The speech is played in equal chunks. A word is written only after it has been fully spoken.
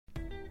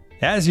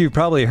As you've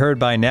probably heard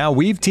by now,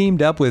 we've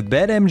teamed up with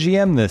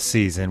BetMGM this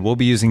season. We'll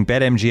be using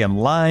BetMGM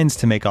lines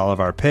to make all of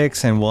our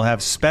picks, and we'll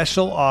have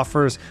special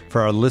offers for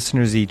our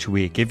listeners each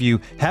week. If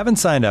you haven't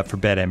signed up for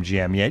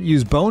BetMGM yet,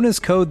 use bonus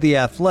code The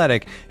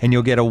Athletic, and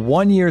you'll get a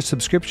 1-year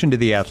subscription to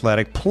The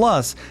Athletic,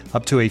 plus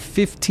up to a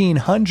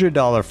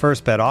 $1,500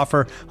 first bet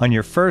offer on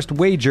your first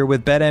wager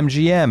with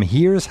BetMGM.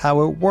 Here's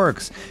how it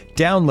works.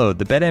 Download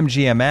the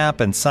BetMGM app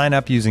and sign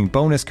up using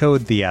bonus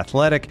code The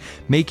Athletic.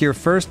 Make your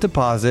first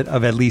deposit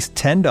of at least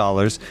 $10.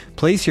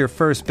 Place your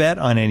first bet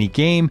on any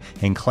game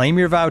and claim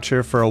your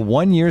voucher for a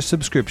 1-year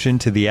subscription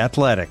to The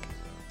Athletic.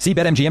 See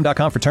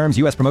BetMGM.com for terms.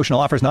 U.S. promotional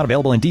offers not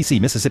available in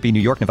D.C., Mississippi, New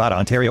York, Nevada,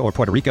 Ontario, or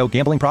Puerto Rico.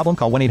 Gambling problem?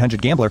 Call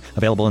 1-800-GAMBLER.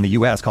 Available in the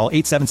U.S. Call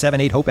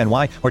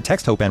 877-8-HOPE-NY or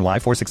text HOPE-NY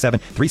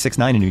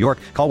 467-369 in New York.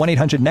 Call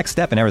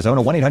 1-800-NEXT-STEP in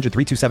Arizona.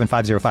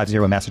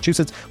 1-800-327-5050 in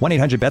Massachusetts.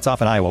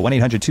 1-800-BETS-OFF in Iowa.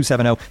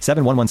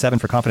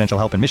 1-800-270-7117 for confidential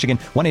help in Michigan.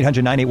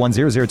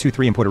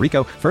 1-800-981-0023 in Puerto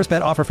Rico. First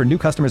bet offer for new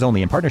customers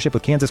only in partnership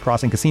with Kansas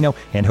Crossing Casino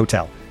and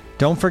Hotel.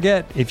 Don't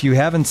forget, if you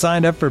haven't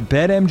signed up for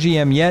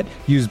BetMGM yet,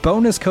 use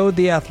bonus code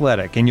The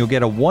Athletic, and you'll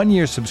get a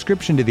 1-year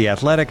subscription to The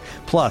Athletic,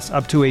 plus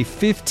up to a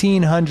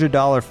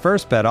 $1,500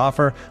 first bet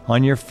offer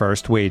on your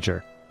first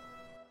wager.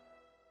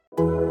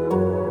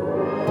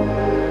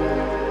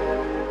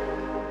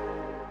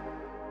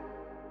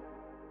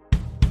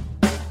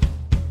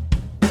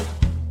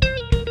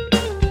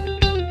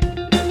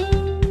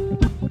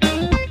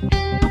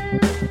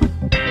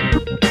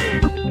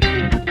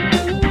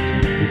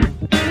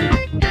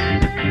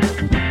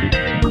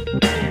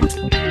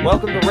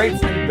 Welcome to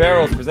Rates and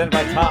Barrels, presented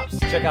by Topps.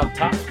 Check out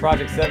Topps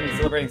Project 70,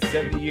 celebrating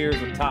 70 years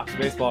of Topps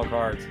baseball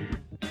cards.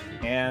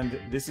 And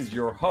this is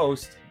your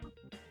host,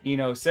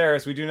 Eno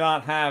Saris. We do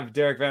not have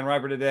Derek Van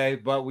Riper today,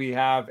 but we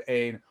have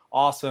an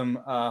awesome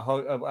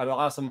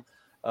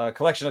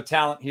collection of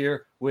talent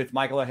here with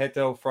Michael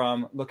Ajeto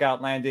from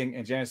Lookout Landing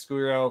and Janice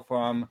Scurrio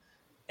from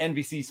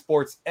NBC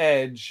Sports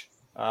Edge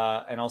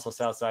and also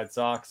Southside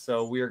Sox.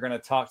 So we are going to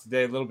talk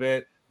today a little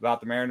bit about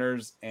the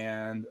Mariners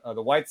and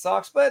the White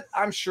Sox, but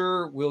I'm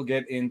sure we'll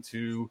get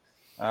into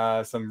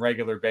some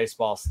regular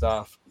baseball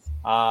stuff.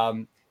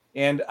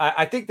 And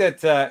I think that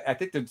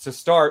to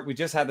start, we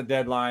just had the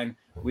deadline.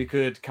 We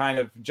could kind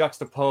of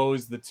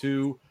juxtapose the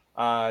two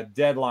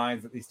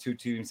deadlines that these two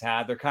teams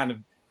had. They're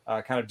kind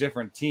of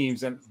different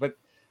teams, but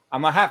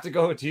I'm gonna have to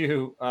go with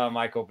you,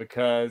 Michael,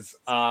 because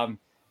I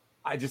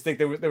just think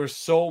there was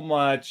so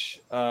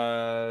much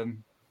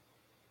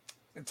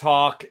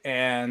talk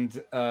and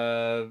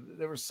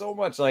there was so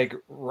much like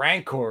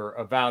rancor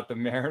about the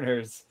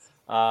Mariners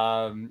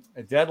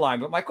deadline.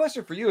 But my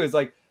question for you is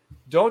like,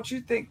 don't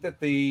you think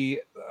that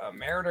the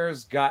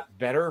Mariners got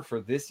better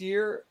for this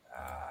year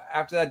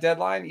after that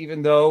deadline,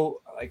 even though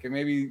like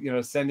maybe,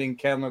 sending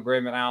Kenley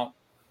Graveman out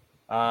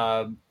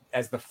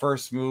as the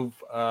first move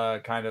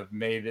kind of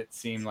made it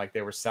seem like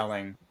they were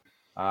selling.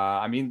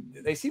 I mean,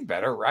 they seem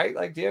better, right?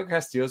 Like Diego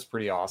Castillo's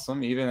pretty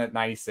awesome, even at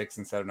 96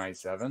 instead of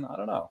 97. I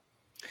don't know.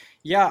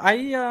 Yeah,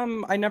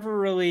 I never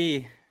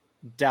really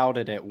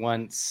doubted it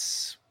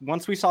once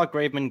we saw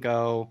Graveman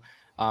go.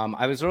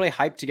 I was really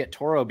hyped to get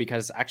Toro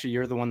because actually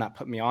you're the one that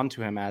put me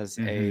onto him as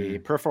a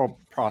peripheral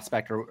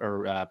prospect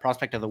or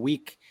prospect of the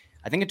week,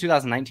 I think in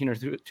 2019 or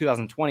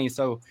 2020.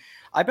 So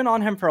I've been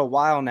on him for a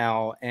while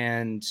now.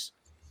 And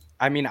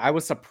I mean, I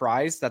was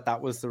surprised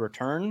that was the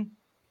return,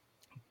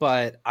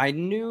 but I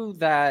knew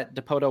that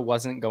Dipoto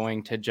wasn't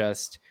going to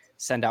just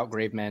send out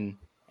Graveman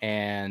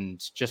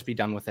and just be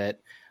done with it.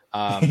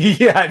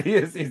 Yeah,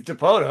 he's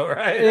Dipoto,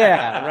 right?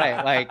 Yeah,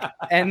 right.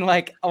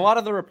 Like a lot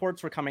of the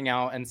reports were coming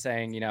out and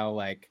saying,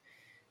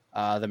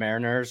 the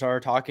Mariners are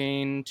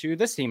talking to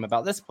this team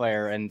about this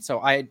player. And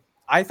so I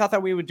thought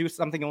that we would do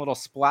something a little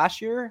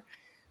splashier,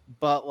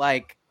 but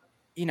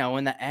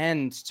in the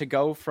end, to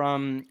go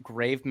from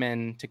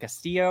Graveman to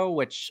Castillo,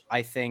 which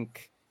I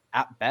think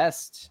at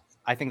best,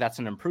 I think that's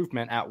an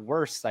improvement. At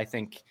worst, I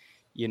think,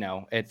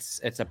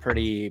 it's a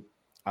pretty,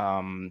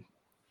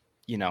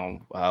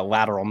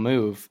 lateral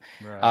move,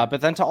 right.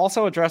 But then to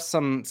also address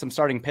some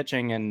starting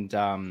pitching and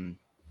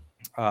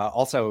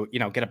also,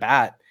 get a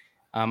bat.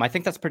 I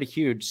think that's pretty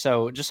huge.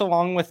 So just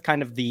along with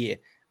kind of the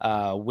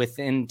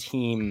within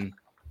team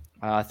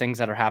things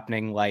that are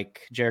happening,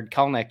 like Jared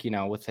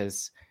Kelenic, with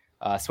his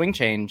swing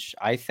change,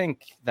 I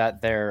think that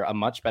they're a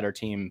much better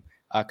team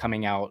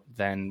coming out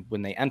than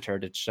when they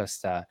entered. It's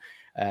just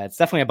it's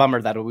definitely a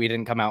bummer that we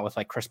didn't come out with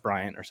like Chris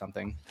Bryant or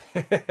something.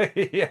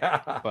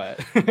 Yeah, but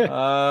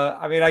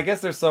I mean, I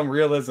guess there's some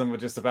realism with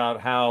just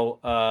about how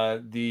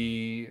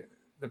the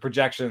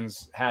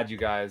projections had you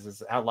guys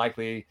is how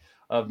likely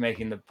of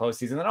making the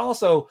postseason, and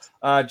also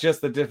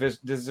just the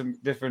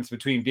difference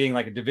between being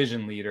like a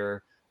division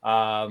leader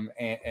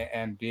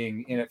and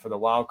being in it for the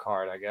wild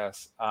card, I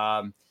guess.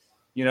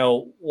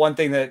 One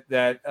thing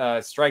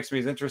that strikes me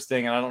as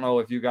interesting, and I don't know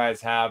if you guys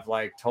have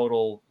like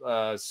total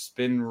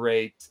spin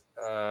rate,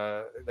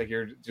 like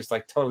you're just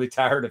like totally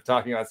tired of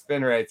talking about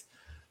spin rates,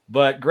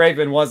 but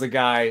Graveman was a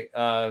guy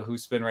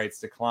whose spin rates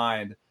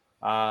declined.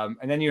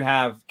 And then you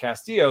have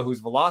Castillo, whose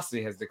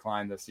velocity has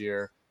declined this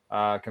year.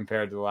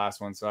 compared to the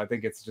last one. So I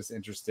think it's just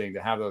interesting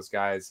to have those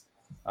guys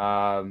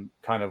kind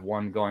of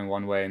one going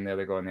one way and the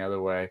other going the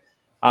other way.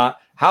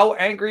 How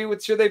angry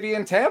should they be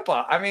in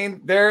Tampa? I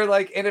mean, they're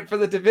like in it for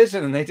the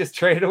division and they just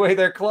traded away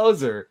their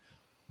closer.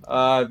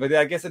 But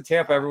I guess in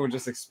Tampa, everyone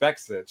just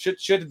expects it.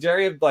 Should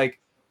Jerry have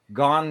like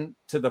gone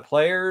to the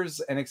players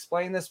and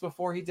explained this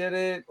before he did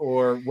it?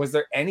 Or was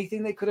there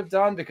anything they could have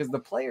done? Because the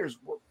players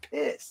were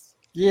pissed.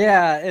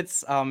 Yeah,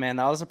 oh man,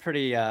 that was a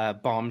pretty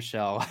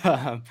bombshell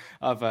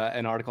of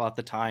an article at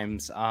the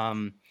Times.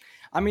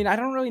 I mean, I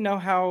don't really know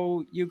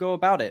how you go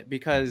about it,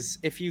 because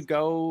if you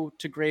go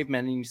to Graveman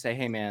and you say,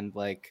 hey man,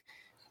 like,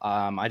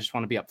 I just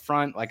want to be up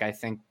front. Like, I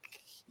think,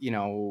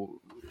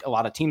 a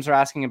lot of teams are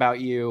asking about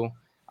you,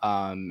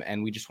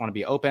 and we just want to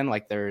be open.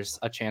 Like, there's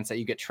a chance that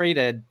you get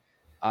traded.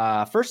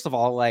 First of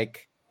all,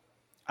 like,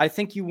 I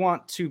think you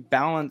want to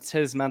balance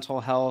his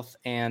mental health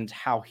and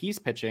how he's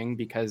pitching,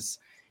 because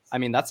I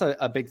mean, that's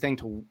a big thing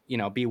to,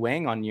 be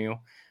weighing on you.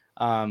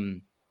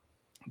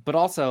 But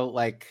also,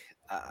 like,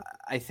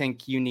 I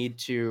think you need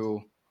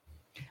to,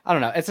 I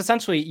don't know. It's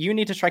essentially, you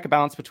need to strike a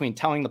balance between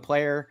telling the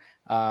player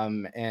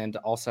and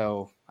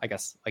also, I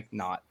guess, like,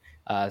 not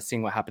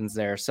seeing what happens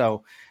there.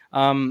 So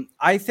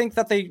I think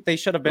that they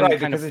should have been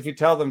because if you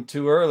tell them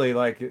too early,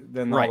 like,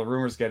 then all the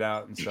rumors get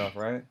out and stuff,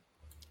 right?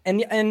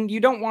 And you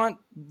don't want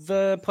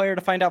the player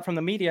to find out from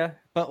the media,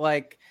 but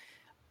like,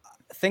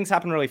 things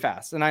happen really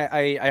fast. And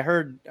I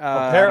heard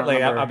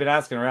apparently I've been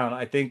asking around.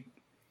 I think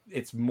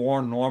it's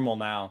more normal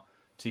now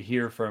to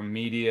hear from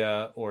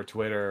media or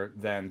Twitter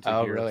than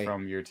to hear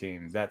from your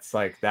team. That's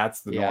the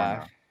norm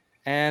now.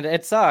 And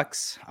it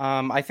sucks.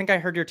 I think I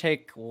heard your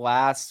take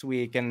last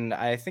week, and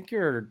I think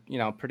you're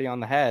pretty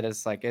on the head.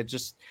 It's like, it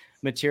just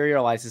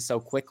materializes so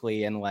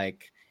quickly, and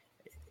like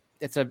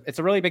it's a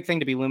really big thing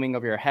to be looming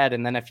over your head.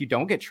 And then if you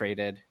don't get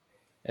traded,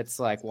 it's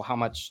like, well, how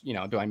much,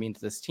 do I mean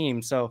to this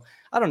team? So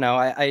I don't know.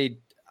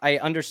 I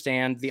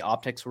understand the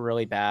optics were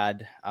really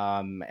bad.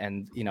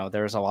 And,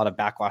 there's a lot of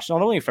backlash,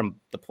 not only from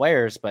the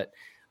players, but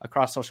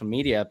across social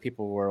media.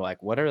 People were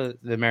like, what are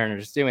the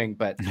Mariners doing?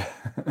 But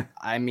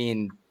I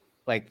mean,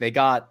 like, they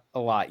got a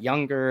lot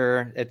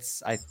younger.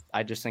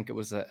 I just think it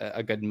was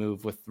a good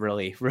move with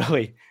really,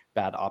 really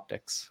bad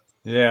optics.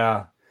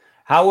 Yeah.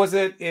 How was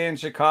it in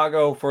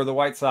Chicago for the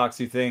White Sox,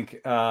 you think,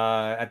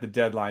 at the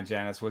deadline,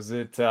 Janice? Was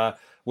it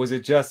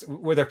just,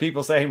 were there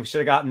people saying we should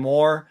have gotten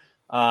more?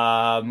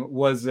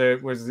 Was they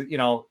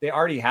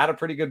already had a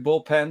pretty good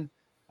bullpen,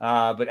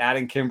 but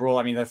adding Kimbrel,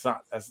 I mean,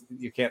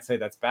 you can't say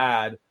that's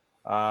bad.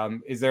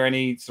 Is there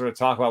any sort of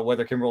talk about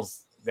whether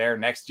Kimbrel's there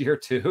next year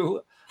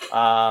too?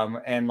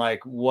 And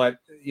like what,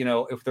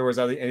 if there was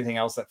anything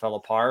else that fell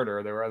apart,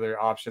 or there were other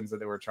options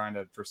that they were trying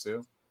to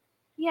pursue?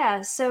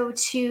 Yeah, so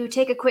to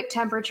take a quick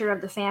temperature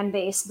of the fan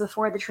base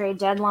before the trade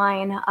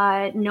deadline,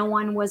 no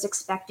one was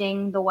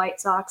expecting the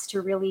White Sox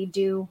to really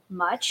do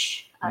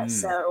much.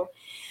 So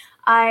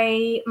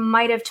I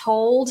might have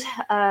told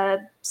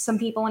some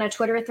people in a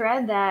Twitter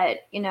thread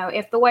that,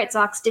 if the White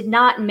Sox did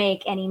not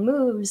make any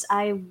moves,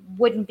 I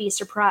wouldn't be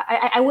surprised.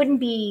 I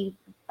wouldn't be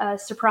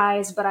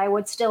surprised, but I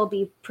would still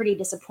be pretty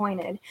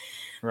disappointed.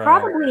 Right.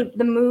 Probably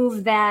the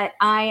move that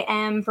I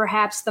am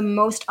perhaps the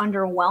most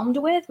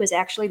underwhelmed with was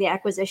actually the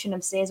acquisition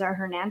of Cesar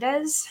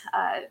Hernandez.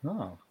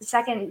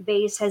 Second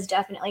base has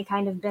definitely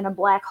kind of been a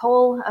black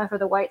hole for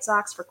the White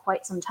Sox for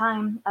quite some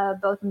time,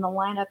 both in the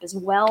lineup as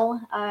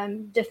well,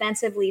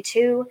 defensively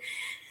too.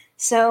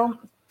 So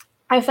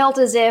I felt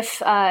as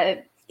if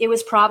it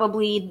was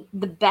probably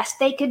the best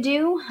they could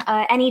do.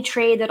 Any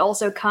trade that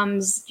also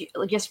comes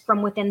just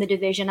from within the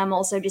division, I'm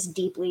also just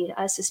deeply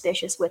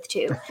suspicious with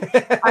too.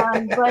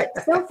 But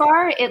so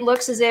far, it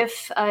looks as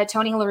if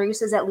Tony La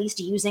Russa is at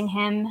least using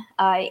him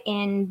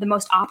in the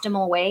most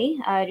optimal way,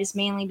 just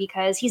mainly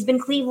because he's been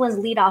Cleveland's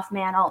leadoff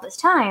man all this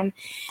time.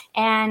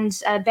 And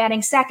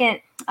batting second,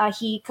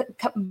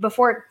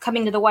 before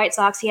coming to the White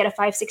Sox, he had a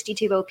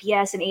 562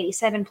 OPS and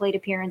 87 plate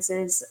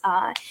appearances.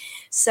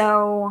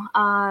 So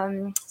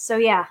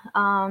yeah.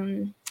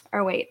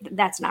 Or wait,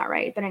 that's not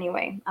right. But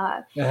anyway.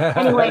 Well,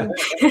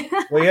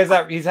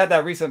 he's had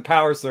that recent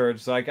power surge,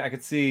 so I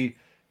could see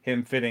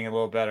him fitting a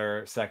little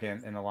better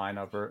second in the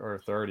lineup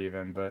or third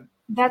even. But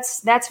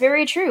that's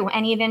very true.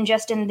 And even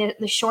just in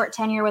the short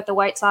tenure with the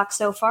White Sox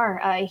so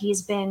far,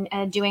 he's been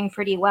doing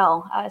pretty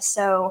well.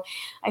 So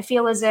I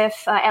feel as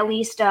if at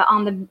least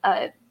on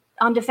the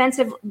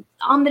defensive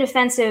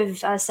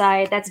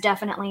side, that's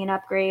definitely an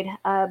upgrade.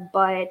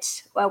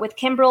 But with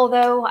Kimbrel,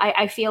 though,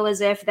 I feel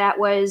as if that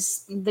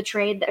was the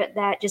trade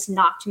that just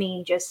knocked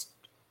me just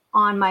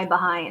on my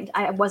behind.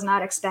 I was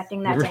not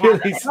expecting that to happen.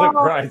 Really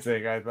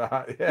surprising, I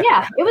thought.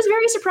 Yeah, it was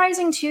very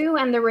surprising too,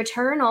 and the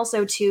return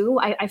also too,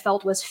 I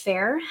felt was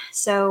fair.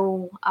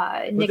 So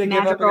Nick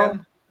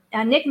Madrigal,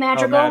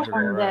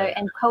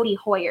 and Cody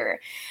Hoyer.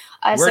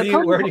 Where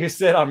do you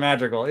sit on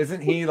Madrigal?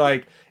 Isn't he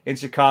like in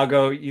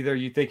Chicago? Either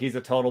you think he's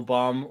a total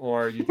bum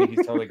or you think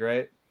he's totally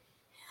great.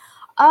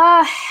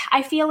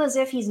 I feel as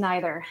if he's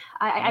neither.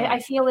 I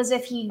feel as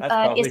if he That's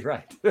probably is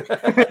right.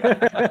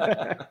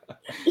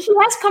 He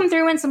has come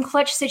through in some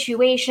clutch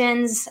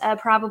situations.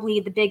 Probably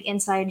the big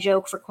inside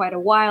joke for quite a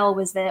while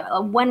was that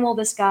when will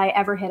this guy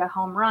ever hit a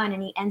home run?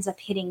 And he ends up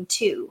hitting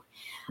 2.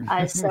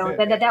 So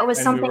that was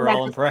and something we were that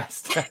all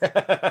impressed.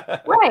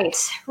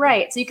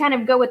 right. So you kind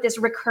of go with this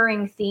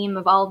recurring theme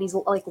of all these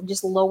like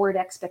just lowered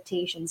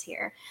expectations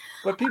here.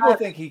 But people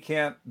think he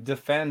can't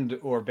defend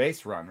or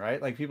base run, right?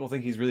 Like people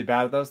think he's really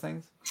bad at those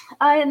things.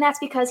 And that's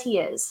because he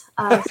is.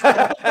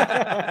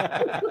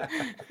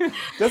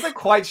 Doesn't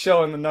quite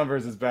show in the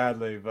numbers as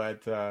badly,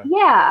 but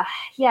yeah.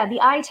 The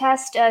eye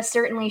test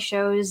certainly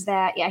shows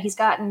that. Yeah, he's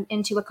gotten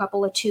into a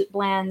couple of toot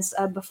blands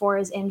before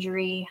his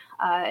injury.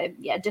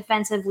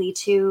 Defensively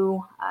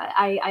too.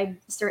 I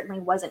certainly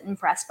wasn't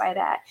impressed by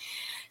that.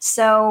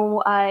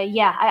 So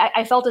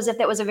I felt as if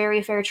that was a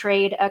very fair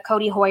trade.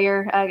 Cody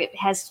Hoyer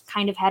has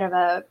kind of had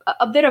a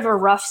bit of a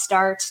rough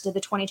start to the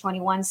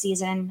 2021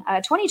 season.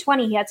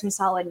 2020 he had some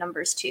solid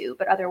numbers too,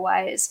 but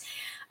otherwise,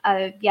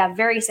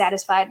 very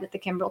satisfied with the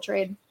Kimbrel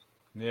trade.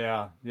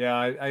 Yeah.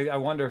 I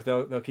wonder if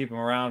they'll keep him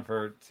around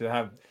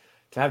to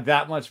have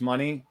that much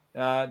money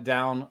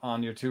down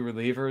on your 2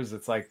 relievers.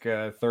 It's like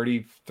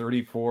 30,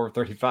 34,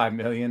 35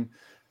 million.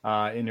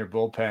 In your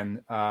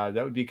bullpen,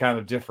 that would be kind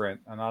of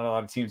different. And not a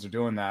lot of teams are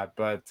doing that,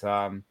 but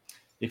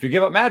if you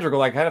give up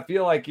Madrigal, I kind of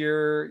feel like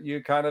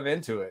you kind of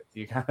into it.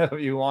 You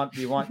want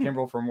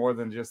Kimbrel for more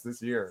than just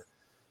this year.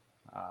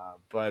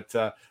 But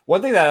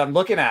one thing that I'm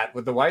looking at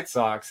with the White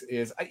Sox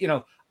is,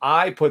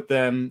 I put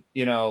them,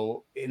 in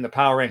the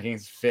power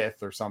rankings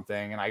 5th or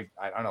something, and I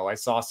don't know. I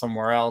saw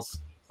somewhere else.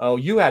 Oh,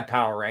 you had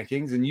power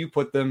rankings, and you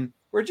put them.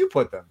 Where'd you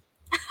put them?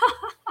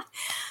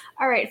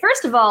 All right.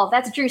 First of all,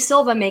 that's Drew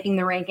Silva making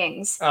the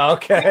rankings.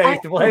 Okay,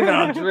 blame it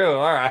on Drew.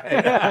 All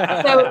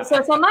right.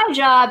 So my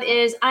job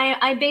is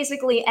I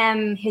basically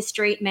am his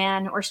straight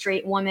man or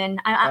straight woman.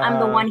 I'm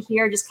the one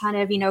here, just kind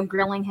of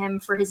grilling him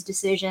for his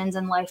decisions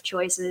and life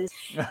choices.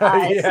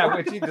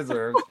 Which he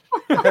deserves.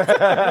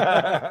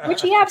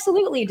 Which he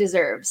absolutely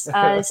deserves.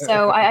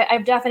 So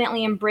I've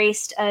definitely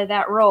embraced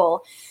that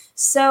role.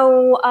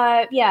 So,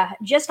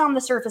 just on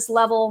the surface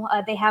level,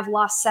 they have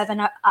lost 7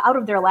 out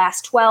of their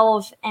last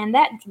 12, and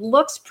that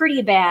looks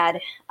pretty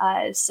bad.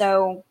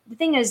 So the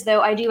thing is,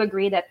 though, I do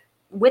agree that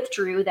with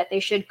Drew that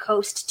they should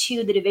coast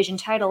to the division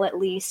title at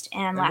least.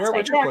 And last where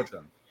would you put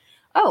them?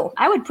 Oh,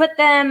 I would put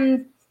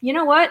them. You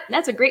know what?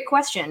 That's a great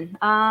question.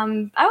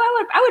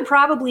 I would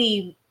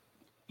probably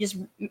just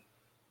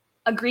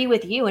agree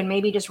with you and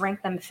maybe just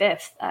rank them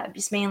 5th,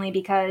 just mainly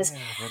because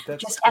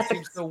that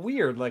seems so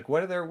weird. Like,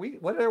 what are their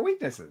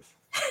weaknesses?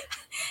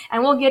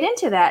 And we'll get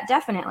into that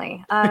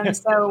definitely.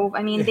 So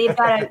I mean, they've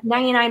got a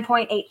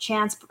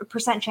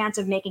 99.8% chance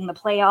of making the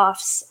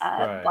playoffs,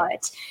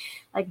 but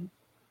like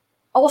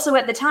also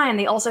at the time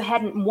they also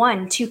hadn't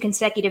won 2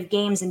 consecutive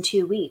games in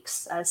 2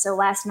 weeks. So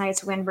last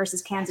night's win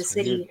versus Kansas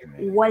City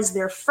was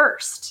their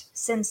first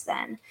since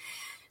then.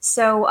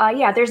 So,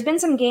 there's been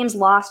some games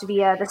lost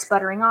via the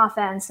sputtering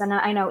offense. And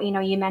I know,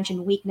 you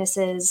mentioned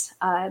weaknesses,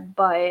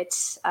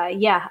 but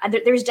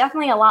there's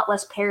definitely a lot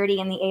less parity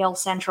in the AL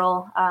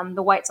Central.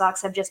 The White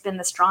Sox have just been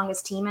the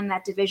strongest team in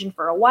that division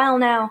for a while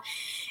now,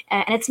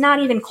 and it's not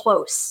even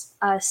close.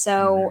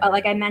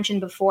 Like I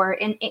mentioned before,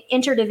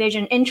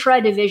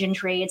 intra-division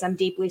trades, I'm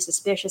deeply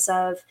suspicious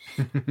of.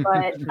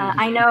 But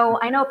I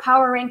know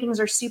power rankings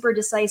are super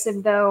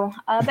decisive, though.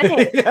 But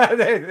hey,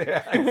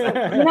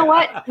 you know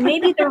what?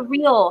 Maybe the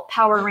real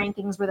power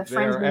rankings were the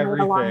friends we made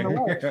along the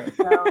way.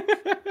 So.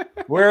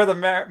 Where are the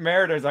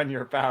Mariners on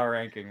your power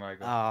ranking,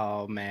 Michael?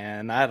 Oh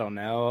man, I don't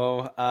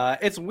know.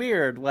 It's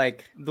weird.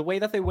 Like the way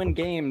that they win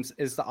games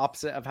is the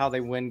opposite of how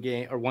they won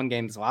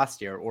games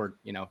last year, or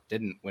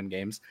didn't win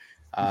games.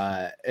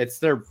 It's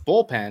their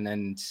bullpen,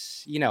 and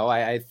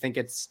I think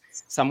it's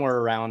somewhere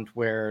around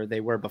where they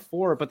were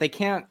before, but they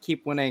can't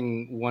keep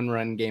winning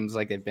 1-run games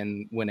like they've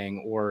been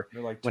winning, or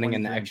like winning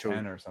in the extra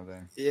 10 or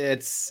something.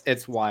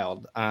 It's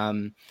wild.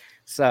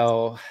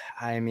 So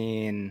I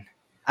mean,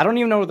 I don't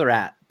even know where they're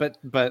at,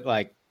 but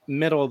like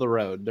middle of the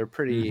road. They're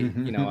pretty,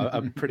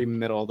 a pretty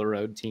middle of the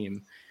road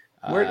team.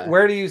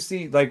 Where do you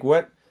see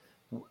what?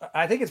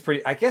 I think it's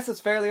pretty. I guess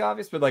it's fairly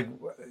obvious, but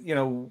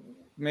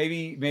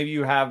maybe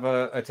you have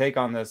a take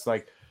on this.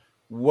 Like,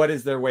 what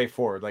is their way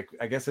forward? Like,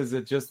 I guess is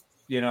it just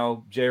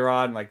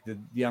J-Rod and like the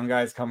young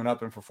guys coming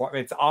up and perform?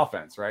 It's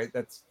offense, right?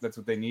 That's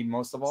what they need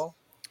most of all.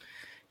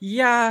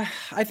 Yeah,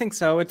 I think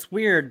so. It's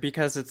weird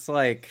because it's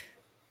like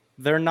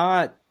they're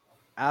not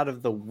out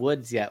of the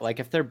woods yet. Like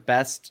if their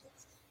best,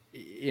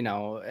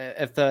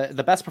 if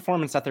the best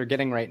performance that they're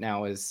getting right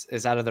now is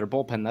out of their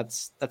bullpen,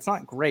 that's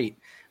not great.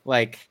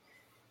 Like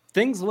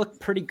things look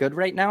pretty good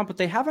right now, but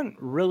they haven't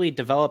really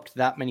developed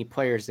that many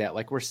players yet.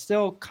 Like we're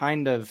still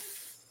kind of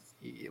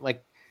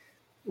like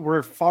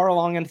we're far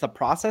along into the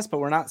process, but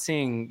we're not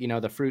seeing,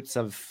 the fruits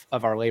of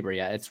our labor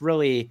yet. It's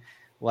really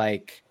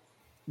like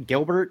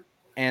Gilbert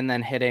and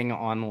then hitting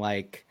on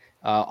like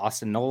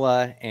Austin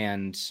Nola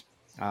and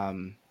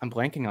I'm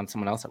blanking on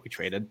someone else that we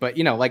traded, but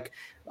like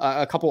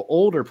a couple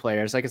older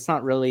players. Like it's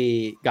not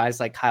really guys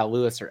like Kyle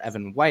Lewis or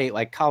Evan White.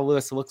 Like Kyle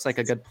Lewis looks like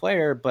a good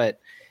player, but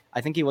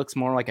I think he looks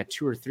more like a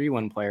 2 or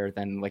 3-1 player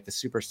than like the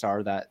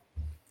superstar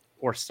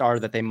star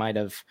that they might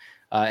have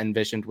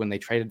envisioned when they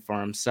traded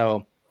for him.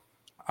 So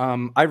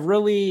I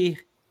really,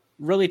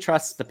 really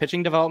trust the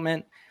pitching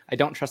development. I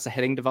don't trust the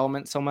hitting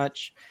development so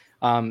much.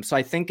 So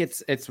I think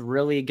it's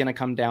really going to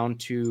come down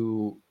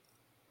to,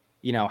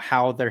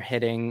 how they're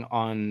hitting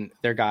on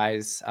their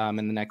guys in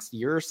the next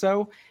year or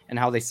so, and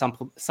how they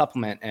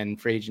supplement in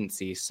free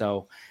agency.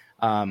 So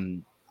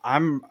I'm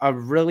a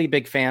really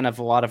big fan of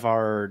a lot of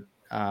our,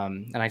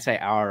 and I say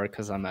our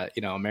because I'm a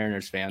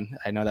Mariners fan.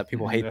 I know that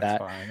people hate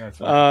that. That's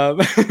fine.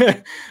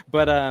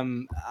 But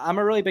I'm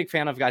a really big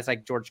fan of guys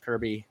like George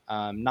Kirby.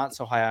 Not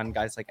so high on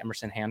guys like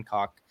Emerson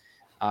Hancock.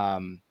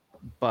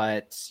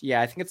 But yeah,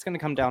 I think it's going to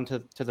come down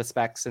to the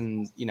specs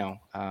and,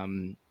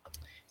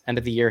 end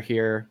of the year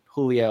here,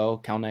 Julio,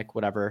 Kelnick,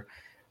 whatever.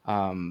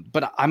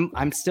 But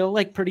I'm still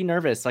like pretty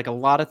nervous. Like a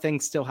lot of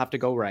things still have to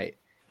go right.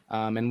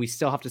 And we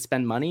still have to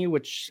spend money,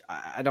 which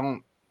I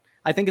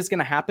think is going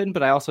to happen,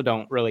 but I also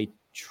don't really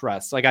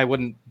trust. Like I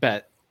wouldn't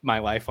bet my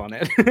life on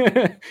it.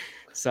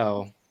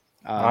 So,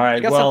 all right. I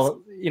guess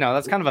well,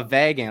 that's kind of a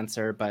vague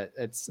answer, but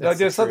it's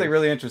there's something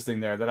really interesting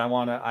there that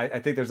I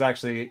think there's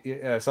actually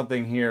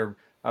something here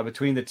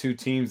between the two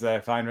teams that I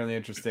find really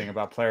interesting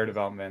about player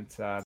development.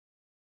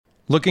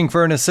 Looking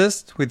for an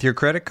assist with your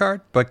credit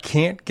card, but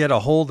can't get a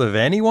hold of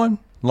anyone?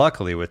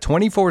 Luckily, with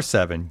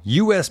 24/7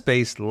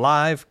 U.S.-based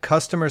live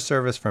customer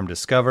service from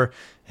Discover,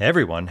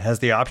 everyone has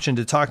the option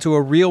to talk to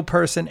a real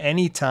person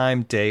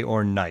anytime, day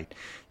or night.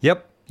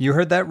 Yep, you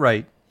heard that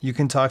right. You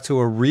can talk to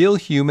a real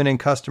human in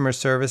customer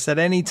service at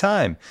any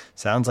time.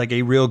 Sounds like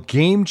a real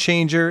game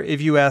changer if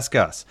you ask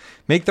us.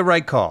 Make the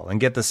right call and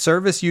get the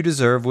service you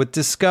deserve with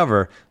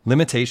Discover.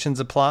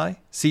 Limitations apply.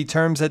 See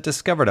terms at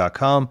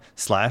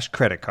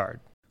discover.com/creditcard.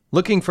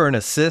 Looking for an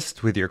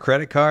assist with your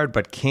credit card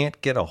but can't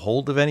get a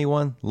hold of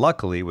anyone?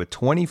 Luckily, with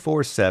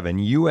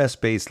 24/7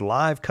 U.S.-based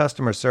live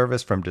customer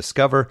service from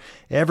Discover,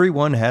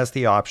 everyone has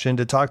the option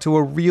to talk to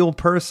a real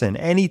person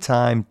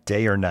anytime,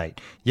 day or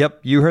night. Yep,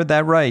 you heard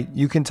that right.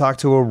 You can talk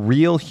to a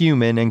real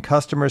human in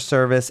customer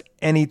service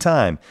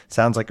anytime.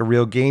 Sounds like a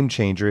real game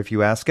changer if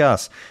you ask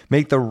us.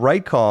 Make the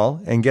right call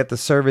and get the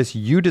service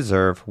you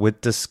deserve with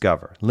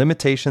Discover.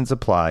 Limitations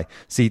apply.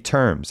 See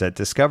terms at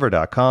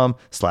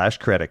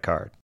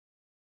discover.com/creditcard.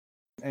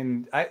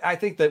 And I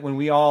think that when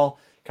we all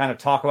kind of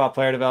talk about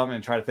player development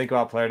and try to think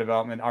about player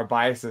development, our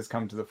biases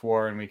come to the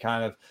fore, and we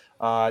kind of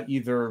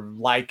either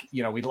like,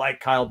 we like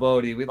Kyle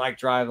Bodie, we like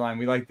Driveline,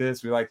 we like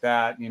this, we like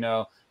that, and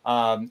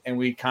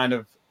we kind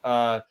of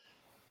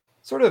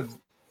sort of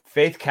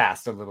faith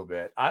cast a little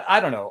bit. I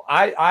don't know.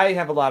 I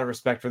have a lot of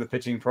respect for the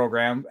pitching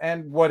program,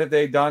 and what have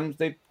they done?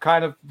 They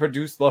kind of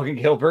produced Logan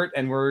Gilbert,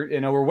 and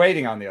we're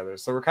waiting on the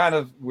others. So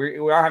we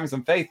are having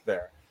some faith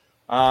there.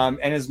 And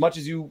as much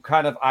as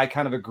I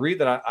kind of agree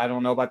that I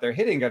don't know about their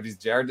hitting, because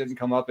Jared didn't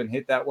come up and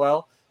hit that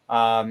well.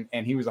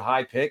 And he was a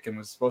high pick and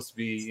was supposed to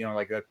be,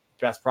 like the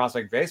best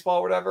prospect in baseball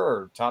or whatever,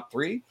 or top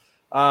 3.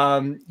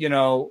 And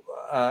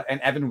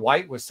Evan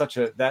White was such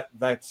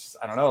that's,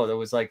 I don't know, there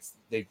was like,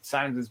 they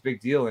signed this big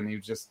deal and he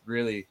just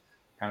really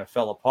kind of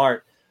fell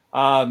apart.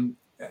 The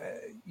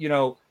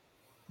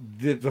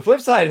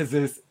flip side is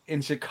this: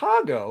 in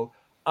Chicago,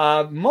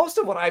 most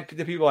of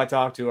the people I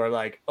talk to are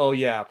like, oh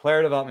yeah,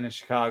 player development in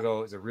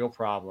Chicago is a real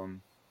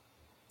problem.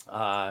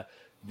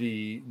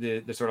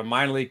 The sort of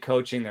minor league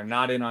coaching, they're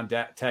not in on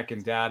tech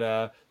and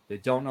data. They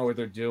don't know what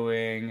they're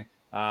doing.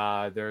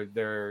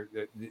 They're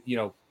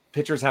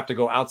pitchers have to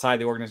go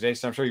outside the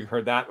organization. I'm sure you've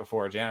heard that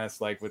before,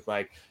 Janice, like with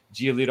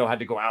Giolito had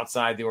to go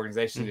outside the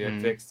organization to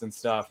get fixed and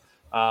stuff.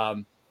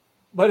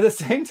 But at the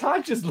same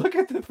time, just look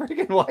at the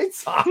freaking White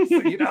Sox,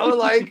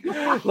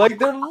 like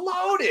they're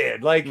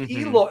loaded. They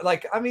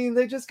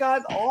just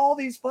got all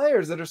these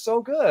players that are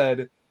so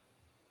good.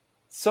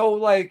 So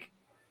is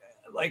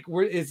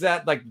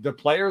that like the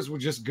players were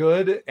just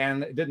good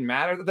and it didn't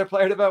matter that their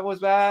player development was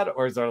bad?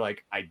 Or is there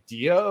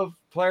idea of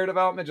player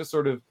development just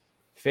sort of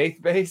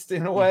faith-based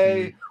in a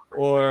way?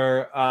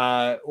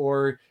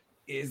 Or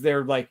is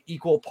there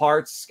equal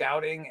parts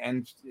scouting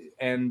and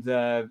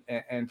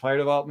player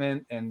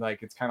development, and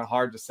it's kind of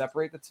hard to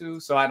separate the two?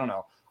 So I don't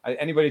know.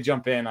 Anybody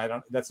jump in?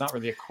 That's not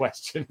really a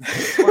question.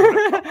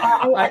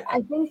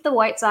 I think the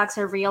White Sox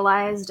have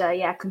realized,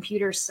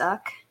 computers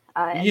suck.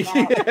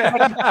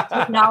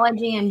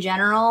 Technology in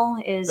general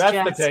is that's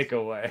just the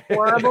takeaway.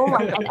 Horrible,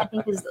 and I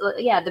think is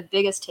the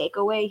biggest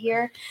takeaway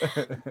here.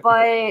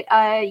 But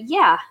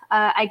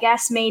I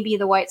guess maybe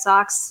the White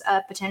Sox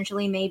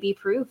potentially may be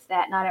proof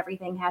that not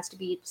everything has to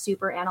be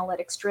super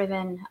analytics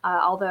driven.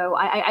 Although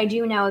I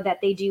do know that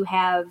they do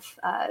have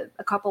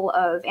a couple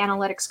of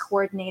analytics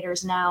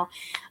coordinators now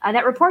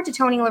that report to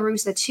Tony La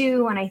Russa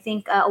too, and I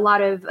think a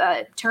lot of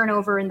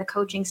turnover in the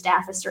coaching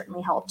staff has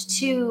certainly helped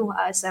too.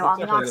 So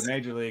on the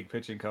major league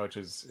pitching coach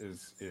is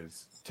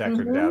tech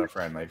and data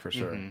friendly for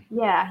sure.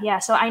 Yeah.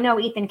 So I know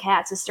Ethan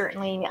Katz is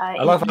certainly.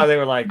 I love how they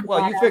were like,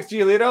 "Well, you fixed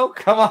Giolito?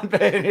 Come on,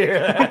 Ben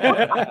here."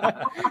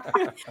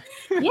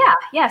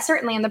 yeah,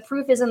 certainly, and the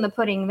proof is in the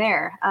pudding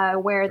there,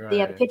 where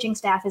the pitching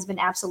staff has been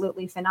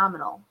absolutely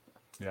phenomenal.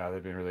 Yeah,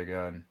 they've been really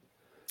good.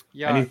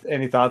 Yeah.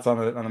 Any thoughts on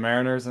the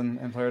Mariners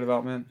and player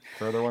development?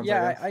 Further ones?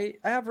 Yeah, I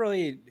have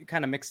really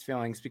kind of mixed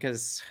feelings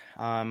because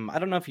I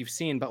don't know if you've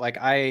seen, but like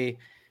I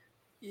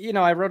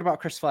wrote about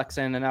Chris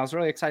Flexen and I was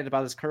really excited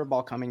about his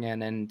curveball coming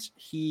in, and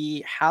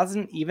he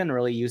hasn't even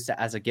really used it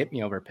as a get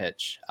me over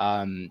pitch.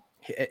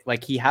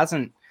 He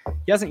hasn't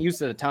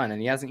used it a ton,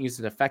 and he hasn't used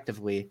it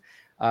effectively.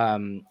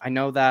 I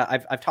know that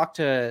I've talked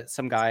to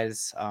some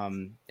guys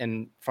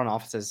in front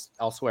offices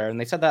elsewhere, and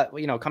they said that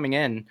coming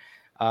in,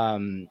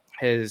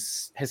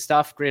 his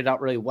stuff graded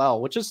out really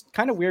well, which is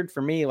kind of weird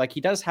for me. Like,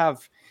 he does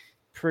have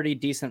pretty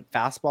decent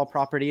fastball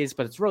properties,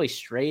 but it's really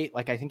straight.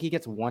 Like, I think he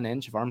gets 1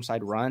 inch of arm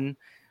side run.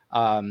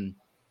 And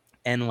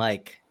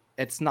like,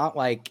 it's not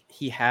like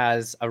he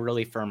has a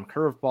really firm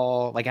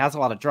curveball, like, it has a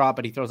lot of drop,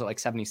 but he throws it like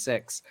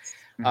 76.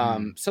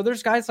 So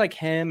there's guys like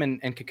him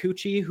and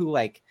Kikuchi who,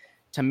 like,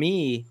 to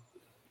me,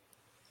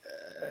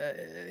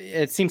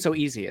 it seems so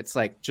easy. It's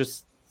like,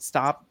 just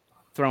stop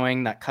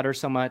throwing that cutter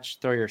so much,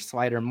 throw your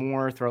slider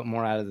more, throw it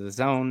more out of the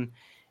zone.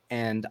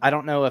 And I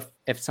don't know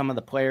if some of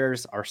the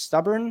players are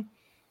stubborn,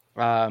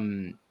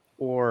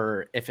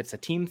 or if it's a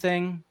team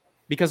thing,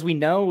 because we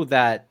know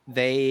that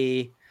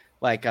they,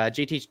 like,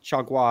 JT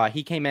Chagua,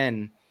 he came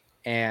in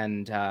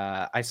and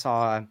I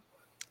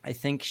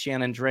think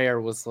Shannon Drayer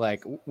was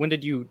like, when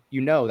did you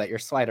know that your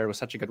slider was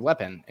such a good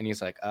weapon? And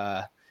he's like,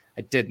 I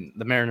didn't.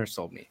 The Mariners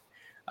sold me.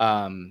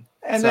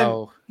 And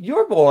then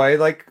your boy,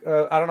 like,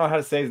 I don't know how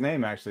to say his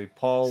name, actually.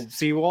 Paul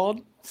Sewald?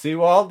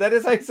 Sewald? That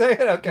is how you say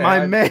it? Okay.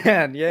 My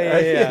man.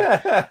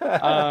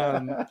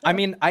 Yeah. I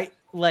mean,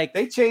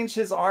 they changed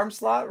his arm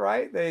slot,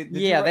 right? They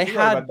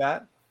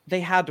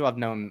had to have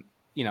known,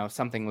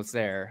 something was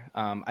there.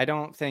 I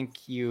don't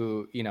think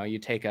you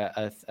take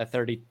a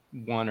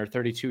 31 or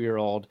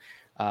 32-year-old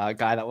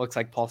guy that looks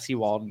like Paul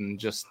Sewald and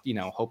just,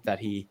 hope that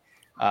he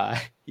can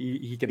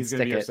He's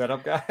stick your it.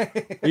 Setup guy.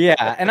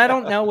 Yeah, and I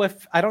don't know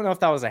if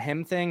that was a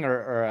him thing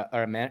or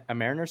a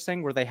Mariners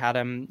thing where they had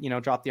him,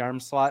 drop the arm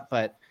slot,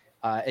 but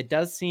it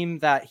does seem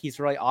that he's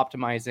really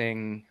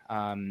optimizing,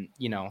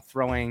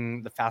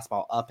 throwing the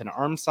fastball up and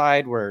arm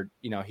side where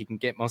he can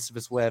get most of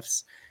his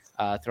whiffs,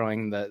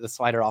 throwing the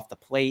slider off the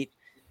plate,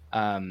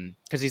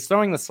 because he's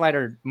throwing the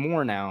slider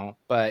more now.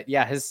 But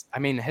yeah,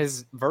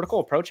 his vertical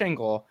approach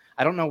angle,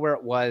 I don't know where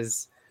it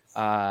was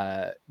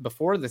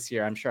before this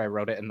year. I'm sure I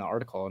wrote it in the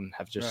article and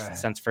have just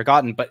since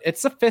forgotten, but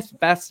it's the 5th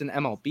best in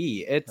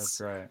MLB. That's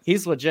right.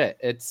 He's legit.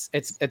 It's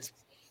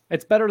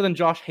better than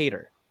Josh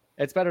Hader.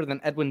 It's better than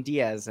Edwin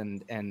Diaz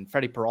and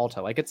Freddie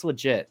Peralta. Like, it's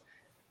legit.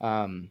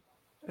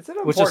 It's an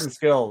important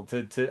skill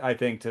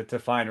to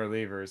find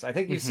relievers. I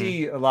think you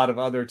see a lot of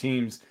other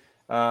teams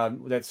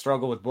that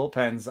struggle with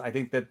bullpens. I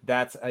think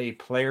that's a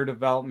player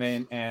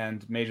development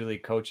and major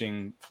league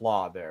coaching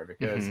flaw there,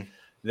 because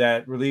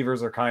that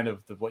relievers are kind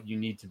of what you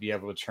need to be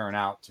able to churn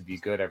out to be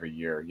good every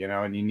year,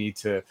 and you need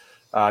to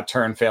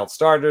turn failed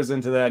starters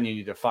into that, and you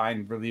need to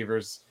find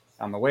relievers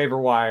on the waiver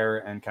wire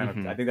and kind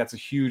of, I think that's a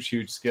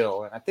huge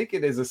skill. And I think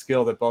it is a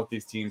skill that both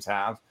these teams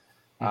have.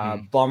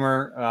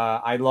 Bummer.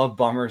 I love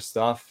Bummer's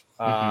stuff.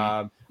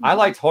 I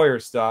liked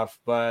Hoyer's stuff,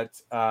 but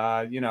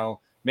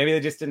maybe they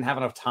just didn't have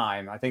enough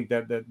time. I think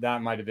that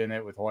might've been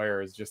it with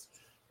Hoyer, is just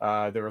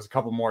there was a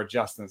couple more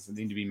adjustments that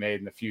need to be made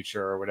in the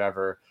future or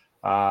whatever.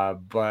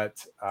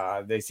 But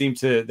they seem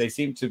to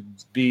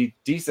be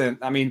decent.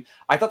 I mean,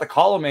 I thought the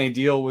Colomé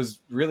deal was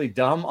really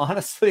dumb,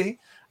 honestly.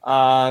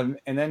 And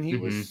then he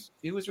was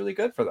really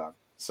good for them.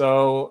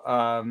 So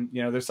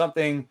there's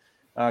something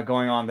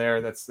going on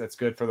there that's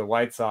good for the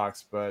White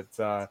Sox. But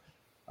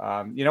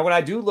when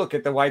I do look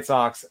at the White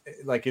Sox,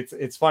 like,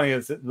 it's funny.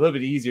 It's a little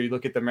bit easier. You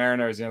look at the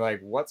Mariners and you're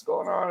like, what's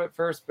going on at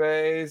first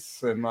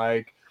base? And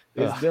like,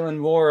 is Dylan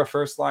Moore a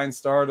first line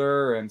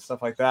starter and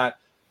stuff like that?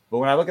 But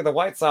when I look at the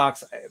White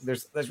Sox,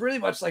 there's really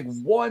much like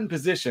one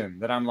position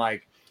that I'm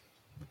like,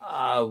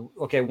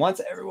 okay, once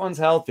everyone's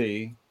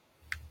healthy,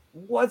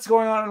 what's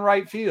going on in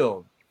right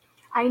field?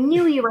 I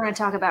knew you were going to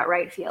talk about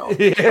right field.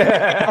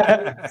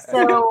 Yeah.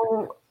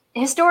 So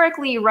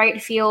historically,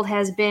 right field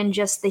has been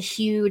just the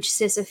huge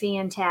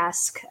Sisyphean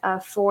task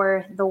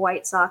for the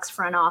White Sox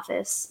front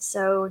office.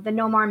 So the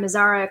Nomar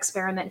Mazara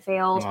experiment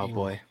failed. Oh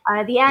boy!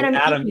 The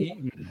Adam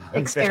Eaton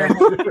experiment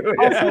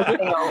also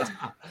failed.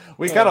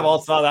 We kind of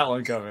all saw that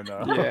one coming,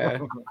 though. Yeah,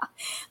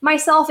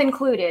 myself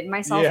included.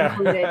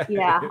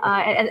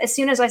 Yeah. As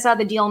soon as I saw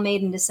the deal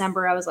made in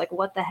December, I was like,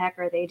 "What the heck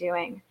are they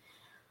doing?"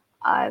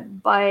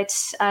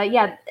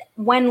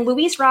 When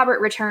Luis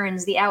Robert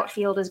returns, the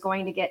outfield is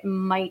going to get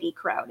mighty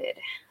crowded.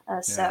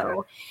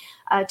 So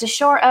to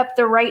shore up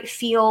the right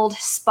field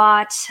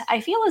spot, I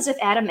feel as if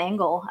Adam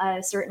Engel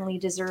certainly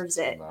deserves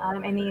it.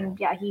 I mean,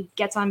 yeah, he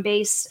gets on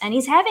base, and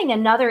he's having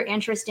another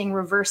interesting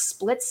reverse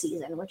split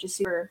season, which is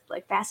super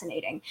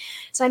fascinating.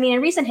 So, I mean,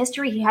 in recent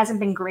history, he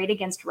hasn't been great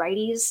against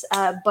righties,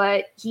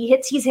 but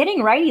he's hitting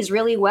righties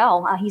really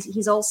well.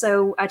 He's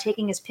also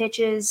taking his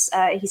pitches.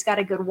 He's got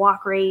a good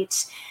walk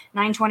rate,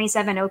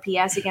 927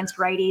 OPS against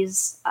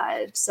righties.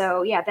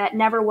 So yeah, that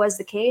never was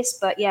the case,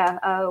 but yeah,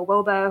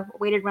 WOBA,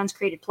 weighted runs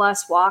created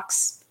plus,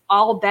 walks,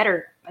 all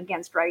better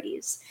against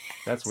righties.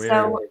 That's weird.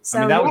 So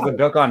I mean, that was the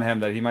book on him,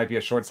 that he might be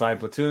a short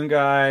side platoon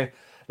guy.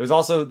 There's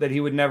also that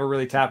he would never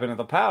really tap into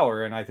the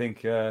power, and I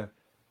think that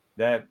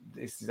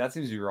seems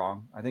to be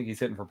wrong. I think he's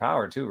hitting for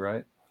power too,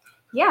 right?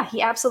 Yeah,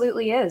 he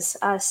absolutely is.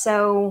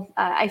 So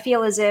I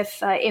feel as if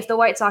the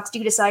White Sox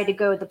do decide to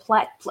go the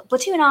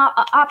platoon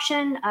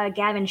option,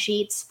 Gavin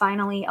Sheets,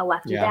 finally a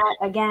lefty bat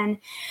again.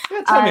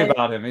 Yeah, tell me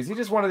about him. Is he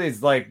just one of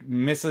these like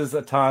misses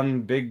a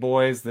ton big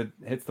boys that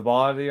hits the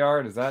ball out of the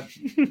yard? Is that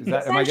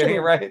am I getting it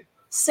right?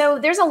 So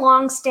there's a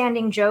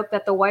long-standing joke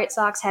that the White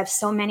Sox have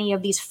so many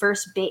of these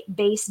first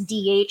base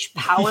DH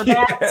power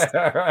bats,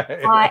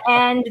 right.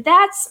 And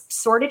that's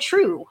sort of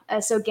true.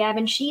 So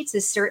Gavin Sheets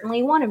is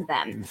certainly one of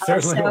them. In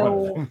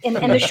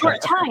the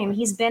short time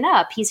he's been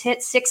up, he's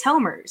hit 6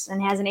 homers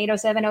and has an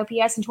 807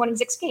 OPS in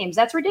 26 games.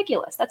 That's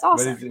ridiculous. That's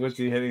awesome. What's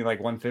he hitting,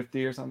 like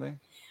 150 or something?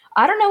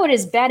 I don't know what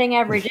his batting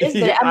average is,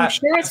 but I'm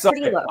sure it's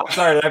pretty low.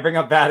 Sorry, did I bring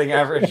up batting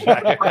average?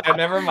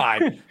 Never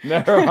mind.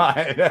 But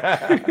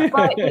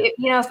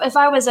if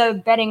I was a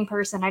betting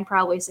person, I'd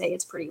probably say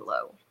it's pretty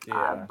low.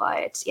 Yeah.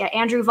 But yeah,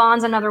 Andrew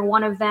Vaughn's another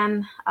one of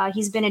them.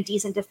 He's been a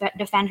decent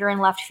defender in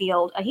left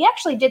field. He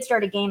actually did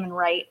start a game in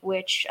right,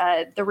 which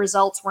the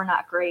results were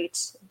not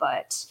great.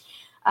 But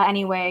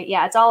anyway,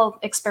 yeah, it's all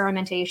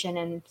experimentation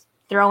and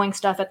throwing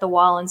stuff at the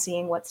wall and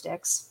seeing what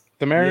sticks.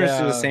 The Mariners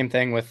do the same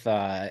thing with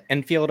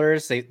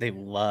infielders. They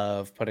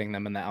love putting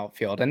them in the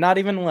outfield, and not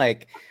even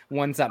like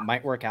ones that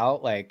might work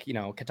out, like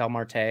Ketel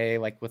Marte,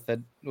 like with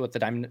the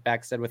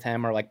Diamondbacks did with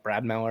him, or like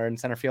Brad Miller in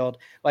center field.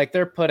 Like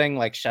they're putting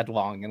like Shed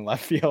Long in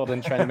left field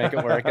and trying to make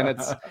it work, and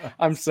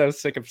I'm so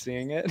sick of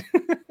seeing it.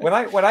 when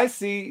I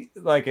see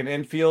like an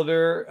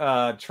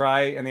infielder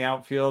try in the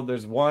outfield,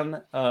 there's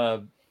one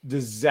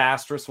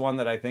disastrous one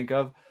that I think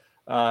of.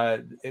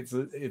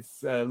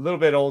 It's a little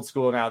bit old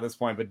school now at this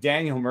point, but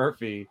Daniel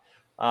Murphy.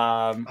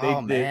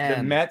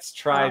 The Mets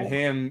tried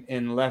him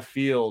in left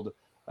field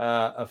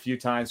a few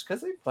times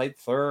because he played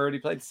third, he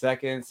played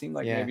second. It seemed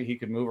like maybe he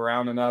could move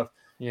around enough.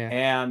 Yeah.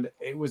 And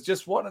it was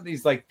just one of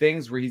these like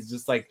things where he's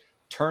just like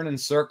turning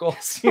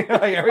circles. Like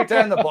every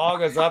time the ball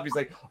goes up, he's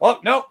like, "Oh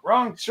nope,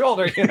 wrong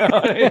shoulder."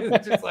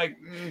 It's just like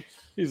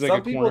he's like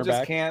some people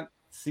just can't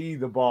see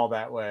the ball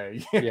that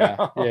way.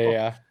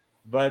 Yeah.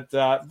 But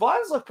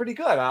Vaughn's look pretty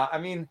good. I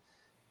mean,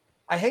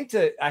 I hate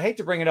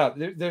to bring it up.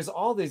 There's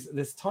all this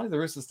Tony La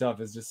Russa stuff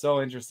is just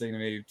so interesting to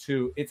me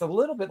too. It's a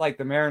little bit like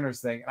the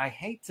Mariners thing, and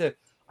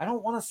I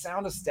don't want to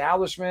sound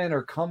establishment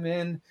or come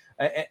in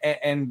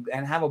and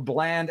have a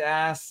bland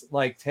ass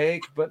like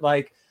take, but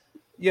like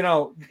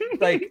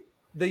like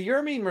the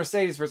Yermin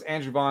Mercedes versus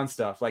Andrew Vaughn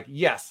stuff. Like,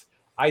 yes,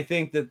 I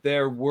think that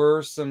there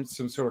were some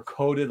sort of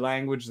coded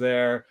language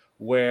there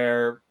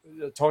where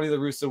Tony La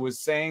Russa was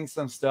saying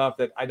some stuff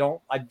that I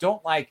don't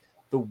like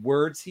the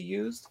words he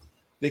used.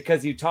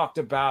 Because you talked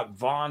about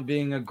Vaughn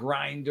being a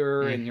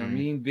grinder and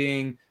Yermin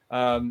being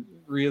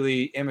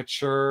really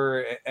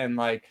immature and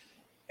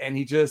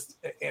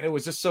it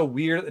was just so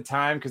weird at the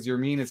time because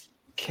Yermin is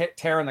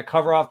tearing the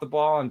cover off the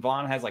ball and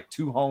Vaughn has like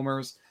 2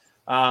 homers.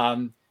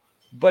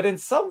 But in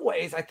some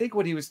ways, I think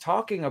what he was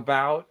talking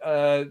about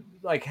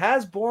like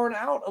has borne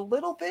out a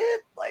little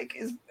bit. Like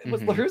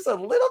was La Russa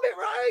a little bit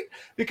right?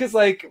 Because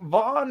like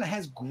Vaughn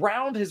has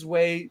ground his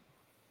way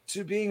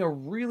to being a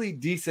really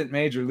decent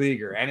major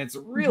leaguer, and it's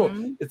real.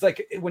 It's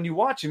like when you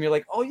watch him, you're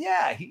like, oh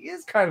yeah, he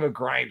is kind of a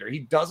grinder. He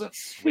doesn't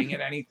swing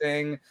at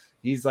anything.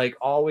 He's like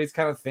always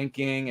kind of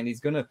thinking, and he's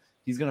gonna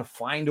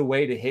find a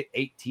way to hit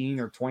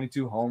 18 or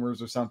 22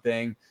 homers or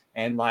something,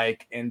 and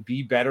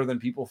be better than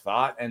people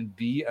thought, and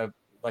be a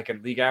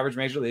league average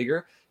major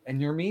leaguer. And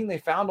Yermin, they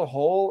found a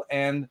hole,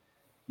 and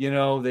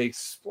they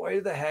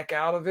exploited the heck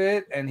out of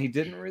it, and he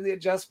didn't really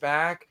adjust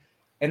back.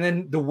 And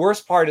then the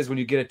worst part is when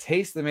you get a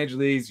taste of the major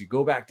leagues, you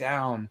go back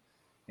down,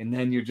 and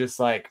then you're just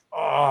like,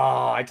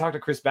 oh, I talked to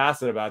Chris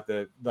Bassett about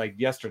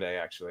yesterday,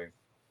 actually,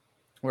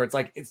 where it's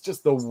like, it's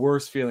just the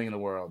worst feeling in the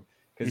world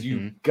because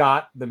you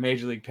got the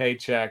major league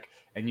paycheck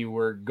and you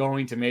were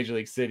going to major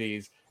league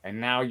cities, and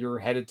now you're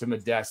headed to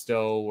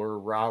Modesto or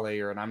Raleigh,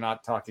 and I'm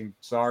not talking,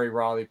 sorry,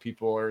 Raleigh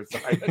people, or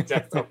sorry,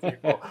 Modesto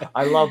people.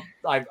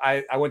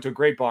 I went to a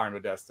great bar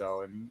in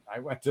Modesto, and I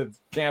went to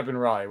camp in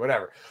Raleigh,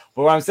 whatever.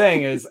 But what I'm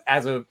saying is,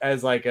 as a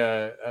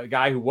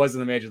guy who was in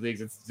the major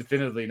leagues, it's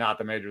definitively not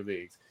the major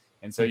leagues.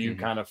 And so you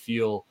kind of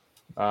feel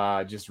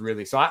just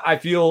really, so I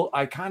feel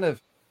I don't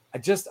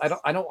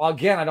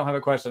have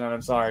a question, and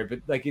I'm sorry, but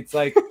like, it's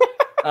like,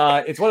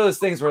 it's one of those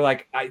things where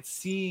like, I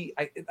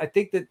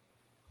think that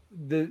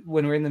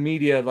when we're in the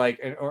media,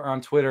 or on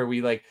Twitter, we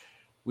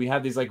we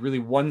have these like really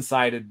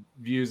one-sided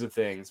views of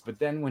things. But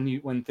then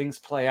when things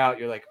play out,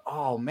 you're like,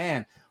 oh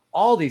man,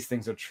 all these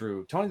things are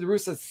true. Tony La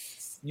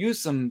Russa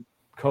used some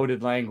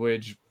coded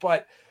language,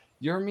 but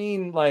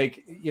Yermín,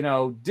 like,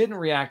 didn't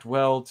react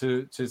well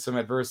to some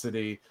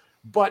adversity.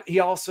 But he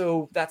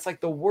also, that's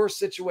like the worst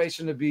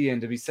situation to be in,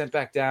 to be sent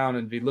back down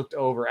and be looked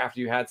over after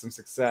you had some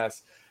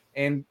success.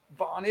 And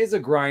Vaughn is a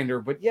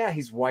grinder, but yeah,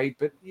 he's white.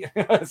 But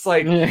it's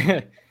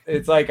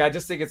like, I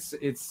just think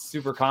it's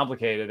super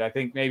complicated. I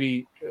think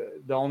maybe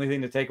the only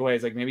thing to take away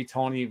is like maybe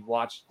Tony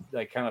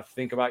kind of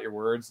think about your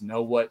words,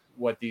 know what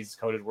these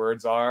coded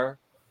words are.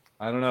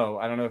 I don't know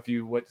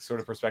what sort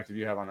of perspective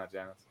you have on that,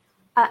 Janice.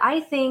 I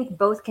think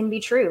both can be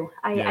true.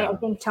 I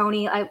think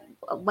Tony,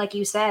 like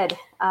you said,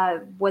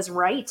 was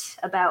right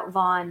about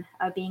Vaughn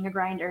being a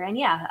grinder. And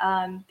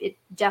it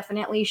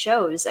definitely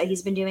shows.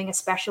 He's been doing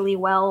especially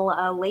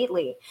well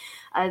lately.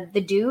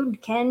 The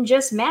dude can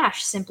just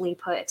mash, simply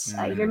put.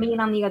 Yermín,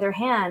 on the other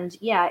hand,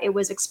 it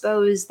was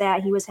exposed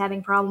that he was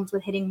having problems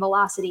with hitting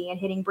velocity and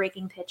hitting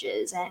breaking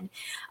pitches. And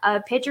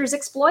pitchers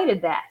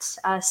exploited that.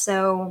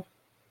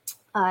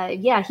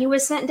 He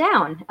was sent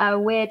down,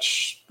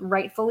 which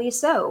rightfully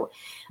so.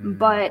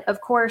 But of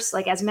course,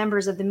 like as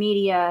members of the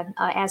media,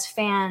 as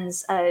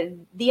fans,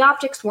 the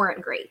optics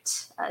weren't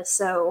great.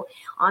 So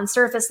on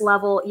surface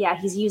level,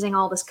 he's using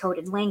all this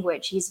coded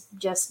language. He's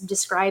just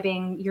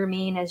describing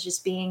Yermín as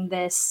just being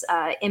this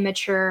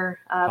immature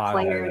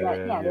player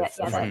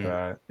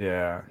that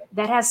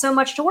has so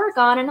much to work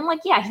on. And I'm like,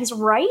 he's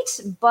right,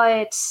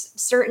 but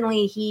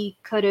certainly he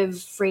could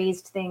have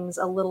phrased things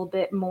a little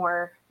bit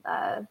more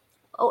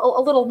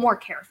a little more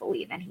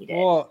carefully than he did.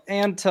 Well,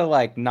 and to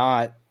like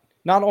not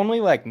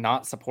only like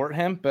not support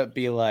him, but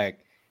be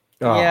like,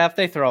 if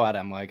they throw at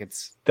him, like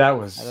it's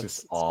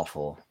just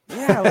awful.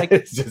 Yeah, like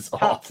it's just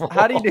awful.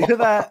 How do you do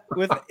that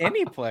with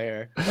any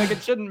player? Like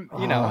it shouldn't,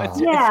 it's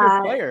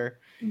your player.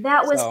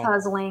 That was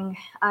puzzling.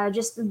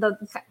 Just the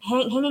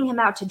hanging him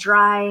out to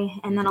dry,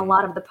 and then a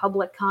lot of the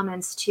public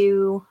comments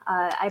too.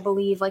 I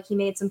believe like he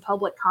made some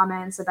public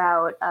comments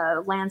about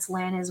Lance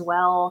Lynn as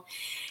well,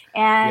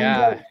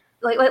 and.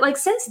 Like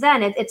since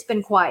then, it's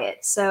been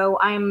quiet. So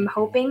I'm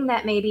hoping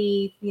that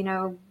maybe,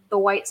 the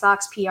White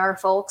Sox PR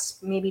folks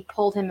maybe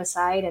pulled him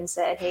aside and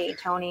said, "Hey,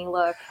 Tony,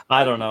 look."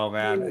 I don't know,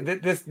 man.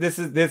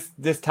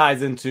 This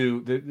ties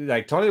into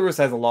Tony La Russa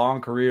has a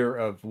long career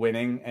of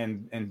winning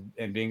and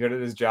being good at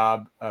his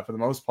job for the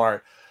most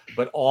part,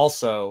 but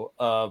also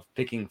of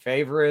picking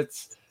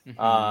favorites,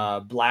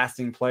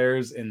 blasting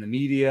players in the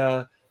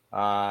media.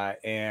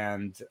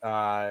 And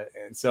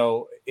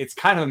so it's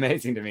kind of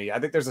amazing to me. I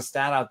think there's a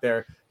stat out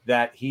there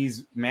that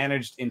he's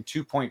managed in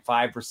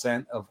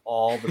 2.5% of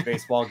all the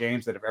baseball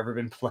games that have ever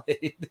been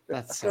played.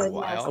 That's so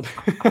wild.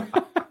 That's...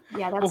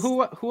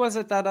 Well, who was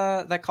it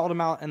that called him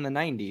out in the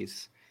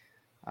 90s?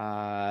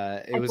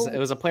 It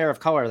was a player of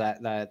color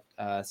that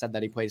said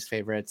that he plays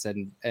favorites,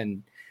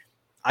 and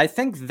I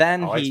think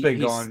then it's been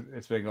going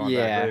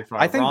really far.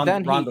 I think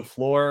Ron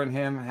DeFleur and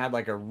him had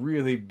like a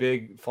really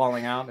big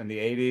falling out in the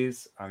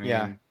 80s. I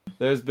mean,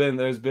 there's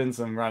been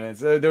some run-ins.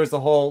 There was the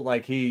whole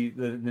like the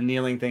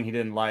kneeling thing he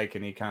didn't like,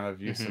 and he kind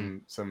of used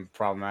some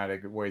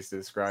problematic ways to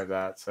describe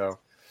that. So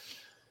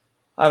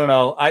I don't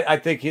know. I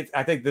think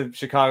the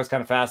Chicago's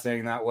kind of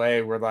fascinating that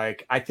way. Where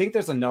like I think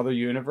there's another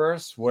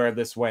universe where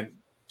this went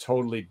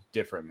totally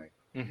differently.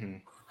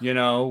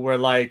 Where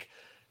like.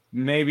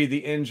 Maybe the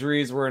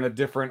injuries were in a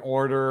different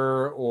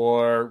order,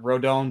 or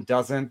Rodon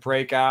doesn't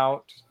break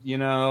out,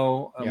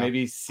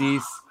 maybe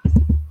Cease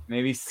kind of,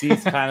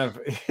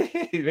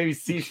 maybe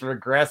Cease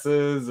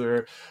regresses,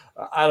 or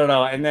I don't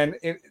know. And then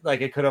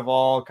it could have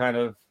all kind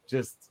of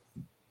just,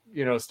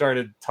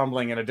 started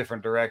tumbling in a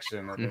different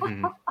direction.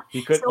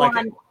 He could so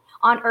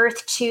on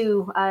Earth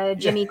 2,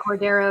 Jimmy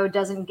Cordero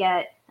doesn't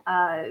get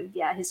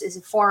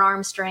his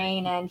forearm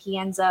strain, and he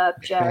ends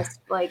up just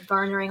like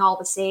garnering all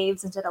the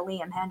saves instead of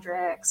Liam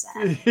Hendricks.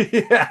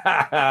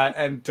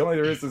 And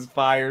Tony La Russa's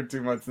fired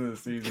 2 months into the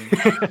season.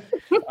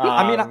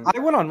 I mean, I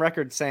went on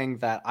record saying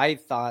that I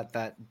thought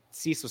that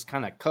Cease was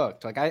kind of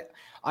cooked. Like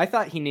I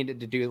thought he needed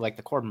to do like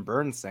the Corbin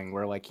Burns thing,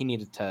 where like he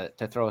needed to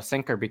throw a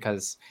sinker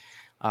because,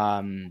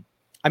 I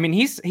mean,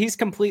 he's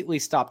completely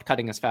stopped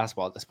cutting his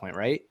fastball at this point,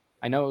 right?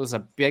 I know it was a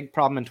big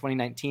problem in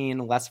 2019,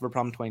 less of a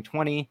problem in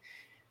 2020.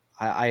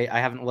 I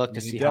haven't looked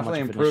to see how much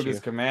definitely improved his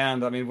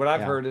command. I mean, what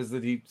I've heard is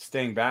that he's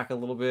staying back a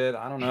little bit.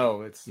 I don't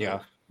know. It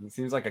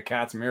seems like a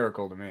cat's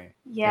miracle to me.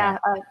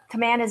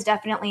 Command has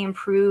definitely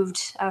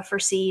improved for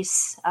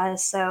Cease.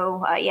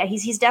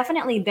 He's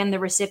definitely been the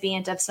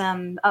recipient of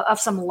some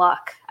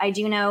luck. I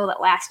do know that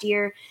last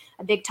year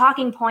a big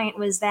talking point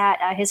was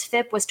that his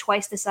FIP was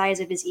twice the size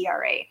of his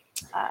ERA.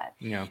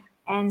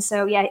 And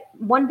so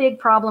one big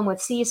problem with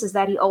Cease is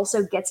that he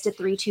also gets to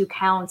 3-2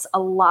 counts a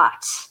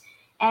lot.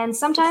 And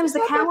sometimes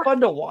the count fun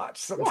to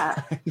watch.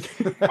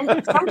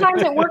 And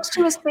sometimes it works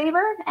to his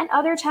favor, and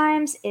other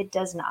times it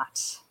does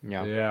not.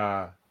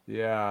 Yeah.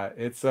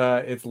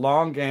 It's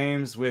long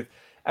games with.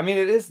 I mean,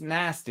 it is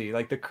nasty.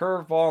 Like the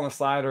curveball and the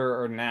slider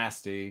are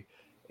nasty,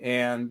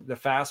 and the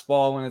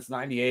fastball when it's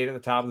 98 at the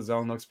top of the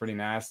zone looks pretty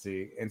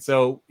nasty. And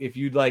so if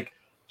you'd like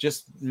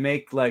just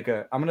make like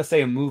I'm going to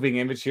say a moving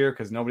image here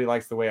because nobody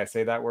likes the way I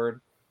say that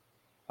word.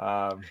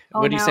 What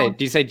do you say?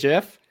 Do you say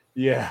GIF?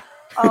 Yeah.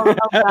 Oh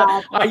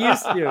God. I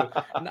used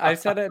to. I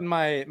said it in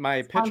my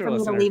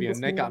Pitcherless interview, and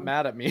Nick got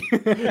mad at me.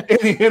 In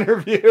the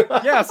interview.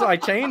 Yeah, so I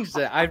changed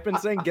it. I've been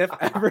saying GIF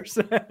ever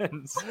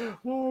since.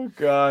 Oh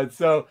God.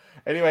 So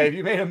anyway, if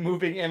you made a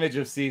moving image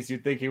of Cease,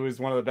 you'd think he was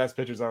one of the best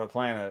pitchers on the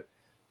planet.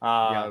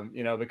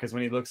 You know, because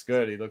when he looks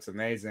good, he looks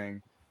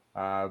amazing.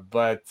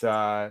 But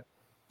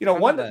you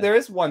know, there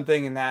is one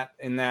thing in that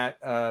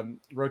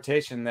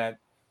rotation that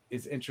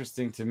is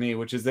interesting to me,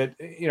 which is that,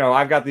 you know,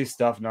 I've got these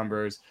stuff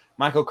numbers.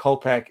 Michael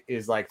Kopech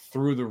is like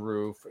through the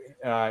roof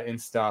in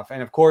stuff.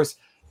 And of course,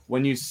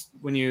 when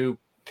you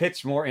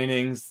pitch more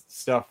innings,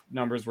 stuff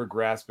numbers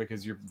regress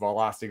because your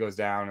velocity goes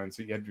down. And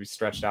so you have to be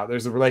stretched out.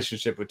 There's a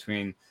relationship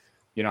between,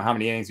 you know, how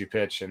many innings you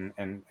pitch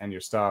and your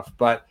stuff.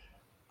 But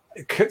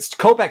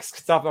Kopech's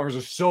stuff numbers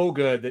are so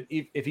good that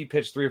if he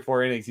pitched 3 or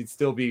 4 innings, he'd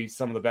still be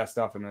some of the best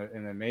stuff in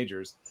the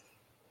majors.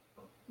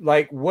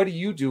 Like, what do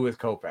you do with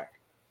Kopech?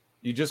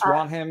 You just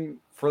want him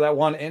for that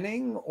one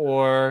inning,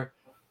 or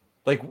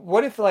like,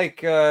 what if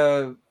like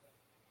Lynn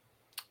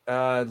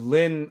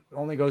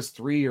only goes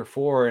 3 or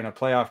 4 in a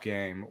playoff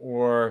game,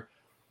 or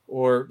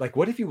like,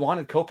 what if you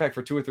wanted Kopech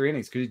for 2 or 3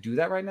 innings? Could you do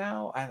that right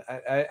now?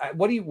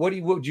 What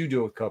would you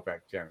do with Kopech,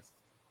 Janice?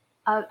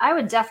 I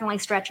would definitely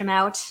stretch him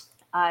out.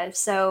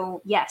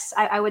 So yes,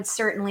 I would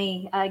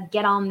certainly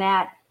get on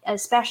that,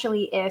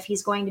 especially if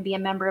he's going to be a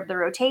member of the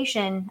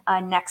rotation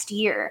next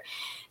year.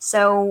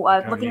 So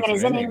looking at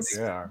his innings,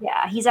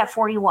 yeah, he's at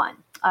 41.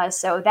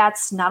 So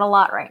that's not a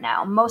lot right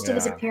now. Most of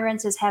his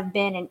appearances have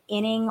been an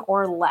inning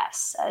or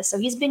less. So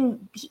he's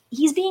being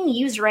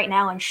used right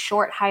now in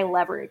short, high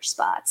leverage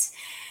spots.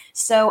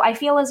 So I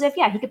feel as if,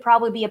 he could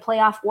probably be a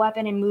playoff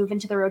weapon and move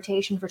into the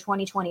rotation for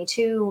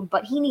 2022,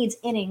 but he needs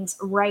innings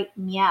right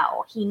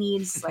meow. He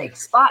needs like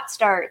spot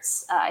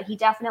starts. He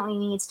definitely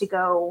needs to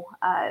go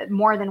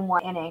more than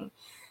 1 inning.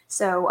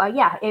 So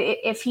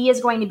if he is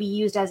going to be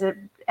used as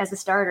a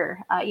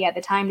starter,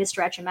 the time to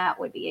stretch him out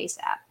would be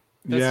ASAP.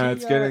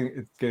 It's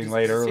getting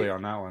late early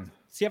on that one.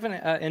 Does he have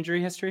an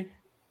injury history?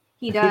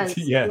 He does.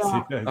 Yes,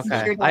 he does.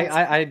 Okay. Sure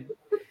does.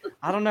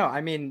 I don't know. I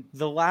mean,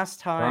 the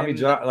last time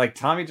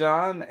Tommy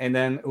John, and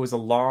then it was a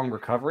long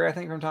recovery, I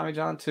think, from Tommy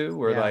John too,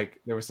 where like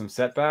there were some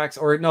setbacks,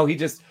 or no, he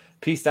just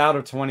pieced out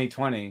of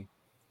 2020.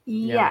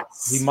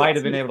 Yes, he might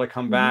have been able to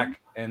come back,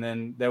 and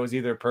then that was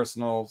either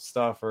personal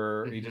stuff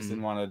or he just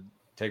didn't want to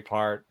take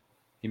part.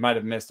 He might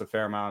have missed a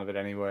fair amount of it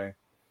anyway.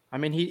 I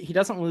mean, he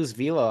doesn't lose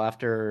velo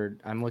after,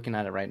 I'm looking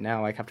at it right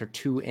now, like after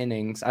 2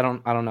 innings. I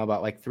don't know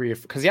about like 3 or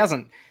 4, because he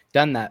hasn't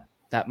done that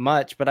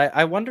much. But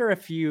I wonder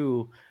if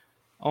you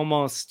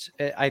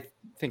I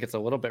think it's a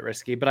little bit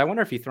risky, but I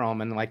wonder if you throw him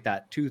in like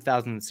that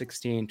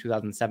 2016,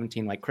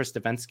 2017, like Chris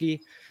Davinsky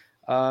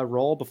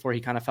role before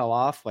he kind of fell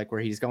off, like where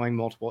he's going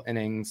multiple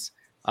innings.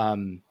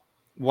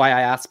 Why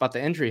I asked about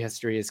the injury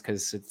history is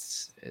because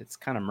it's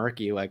kind of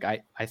murky. Like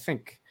I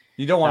think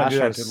you don't want to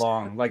do that too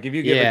long. Like if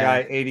you give a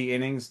guy 80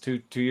 innings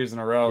 2 years in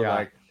a row,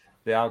 like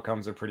the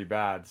outcomes are pretty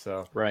bad.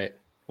 So right.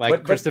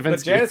 Like Chris Davinsky.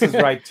 But Janice is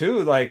right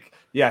too. Like,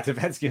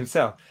 Davinsky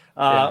himself.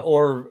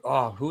 Or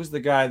who's the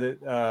guy that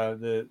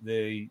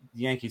the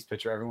Yankees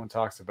pitcher everyone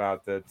talks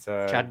about that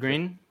Chad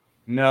Green?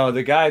 No,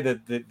 the guy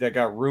that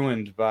got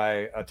ruined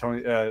by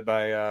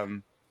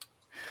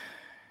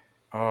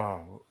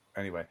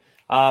anyway.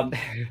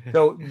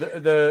 So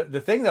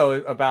the thing though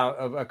about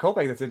a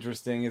Kopech that's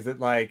interesting is that,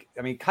 like,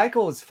 I mean,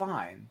 Keuchel is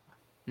fine,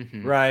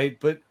 right?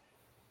 But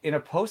in a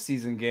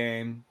postseason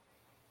game,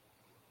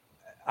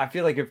 I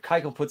feel like if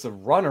Keuchel puts a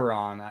runner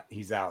on,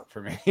 he's out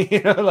for me.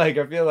 Like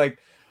I feel like,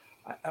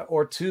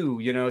 or 2,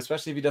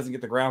 especially if he doesn't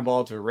get the ground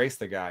ball to erase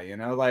the guy.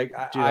 Like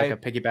do like a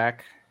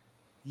piggyback.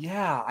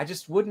 Yeah, I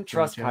just wouldn't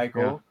trust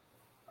Keuchel.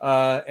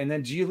 And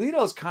then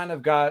Giolito's kind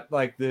of got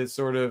like this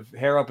sort of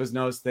hair up his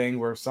nose thing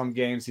where some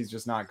games he's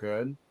just not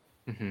good.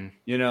 And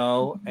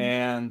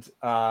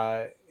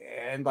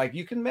like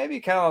you can maybe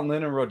count on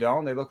Lynn and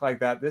Rodon. They look like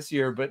that this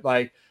year, but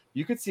like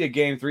you could see a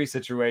game 3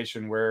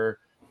 situation where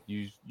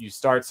you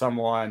start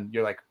someone,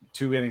 you're like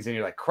 2 innings and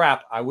you're like,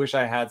 crap, I wish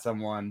I had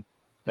someone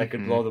that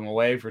could blow them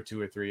away for 2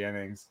 or 3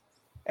 innings.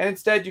 And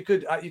instead you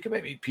could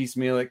maybe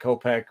piecemeal it,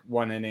 Kopech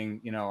 1 inning,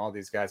 all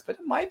these guys, but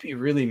it might be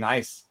really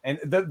nice. And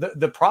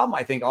the problem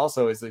I think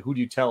also is that who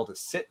do you tell to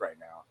sit right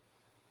now?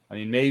 I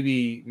mean,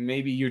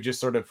 maybe you're just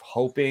sort of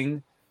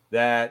hoping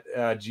that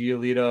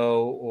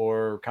Giolito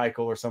or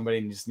Keuchel or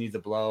somebody just needs a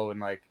blow, and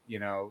like, you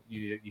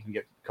can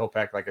get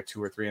Kopech like a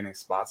 2 or 3 inning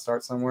spot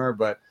start somewhere,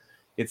 but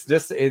it's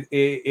just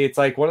it's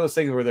like one of those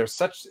things where it's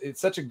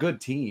such a good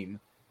team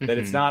that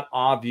it's not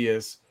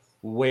obvious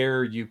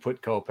where you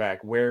put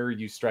Kopech, where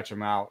you stretch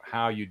him out,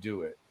 how you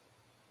do it,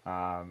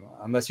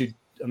 unless you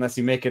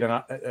make it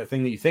a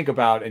thing that you think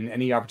about in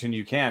any opportunity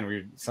you can.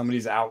 Where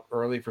somebody's out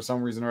early for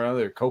some reason or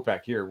another,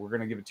 Kopech here, we're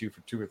going to give it to you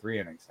for 2 or 3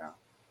 innings now,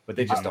 but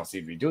they just don't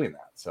seem to be doing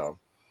that. So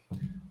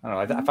I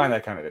don't know. I find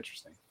that kind of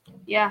interesting.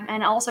 Yeah,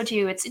 and also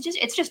too,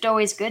 it's just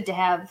always good to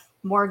have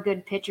more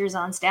good pitchers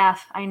on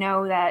staff. I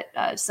know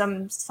that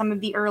some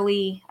of the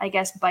early, I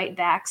guess, bite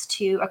backs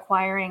to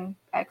acquiring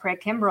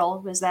Craig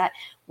Kimbrell was that,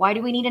 why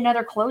do we need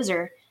another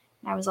closer?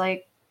 And I was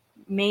like,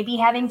 maybe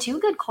having two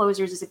good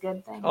closers is a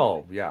good thing.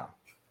 Oh yeah,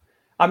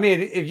 I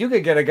mean, if you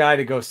could get a guy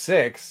to go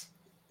 6,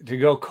 to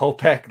go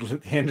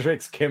Kopech,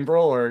 Hendricks,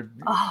 Kimbrell, or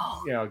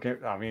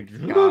I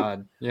mean,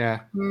 God,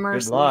 yeah,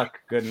 good luck,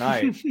 good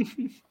night.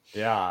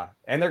 Yeah,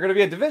 and they're going to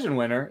be a division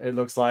winner, it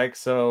looks like.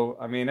 So,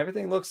 I mean,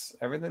 everything looks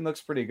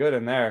pretty good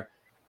in there.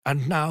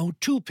 And now,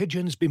 two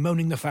pigeons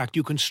bemoaning the fact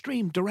you can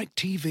stream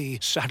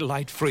DirecTV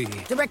satellite-free.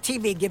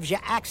 DirecTV gives you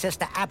access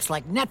to apps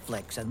like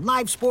Netflix and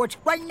live sports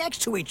right next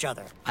to each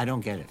other. I don't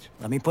get it.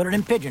 Let me put it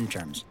in pigeon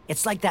terms.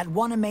 It's like that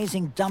one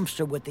amazing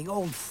dumpster with the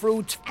old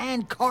fruits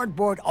and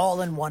cardboard all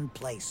in one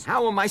place.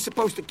 How am I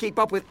supposed to keep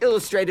up with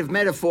illustrative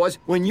metaphors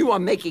when you are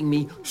making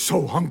me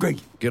so hungry?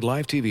 Get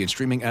live TV and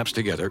streaming apps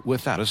together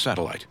without a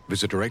satellite.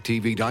 Visit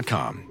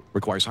DirecTV.com.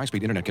 Requires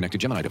high-speed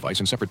internet-connected Gemini device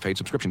and separate paid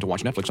subscription to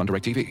watch Netflix on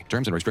DirecTV.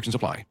 Terms and restrictions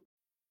apply.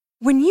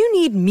 When you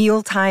need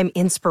mealtime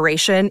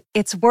inspiration,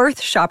 it's worth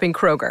shopping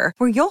Kroger,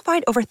 where you'll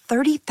find over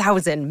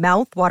 30,000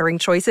 mouth-watering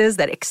choices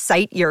that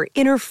excite your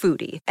inner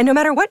foodie. And no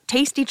matter what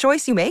tasty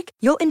choice you make,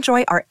 you'll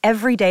enjoy our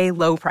everyday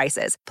low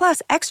prices,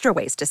 plus extra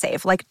ways to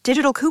save, like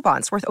digital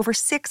coupons worth over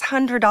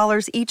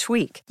 $600 each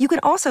week. You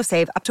can also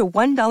save up to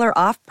 $1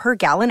 off per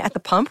gallon at the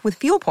pump with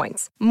fuel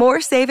points.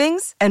 More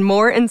savings and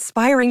more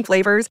inspiring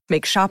flavors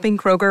make shopping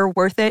Kroger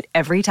worth it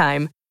every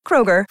time.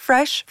 Kroger,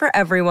 fresh for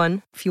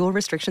everyone. Fuel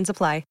restrictions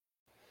apply.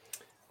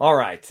 All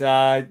right.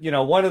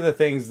 One of the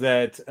things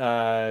that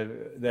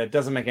that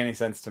doesn't make any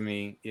sense to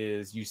me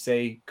is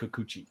Yusei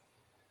Kikuchi.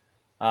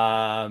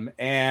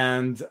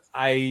 And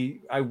I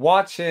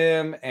watch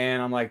him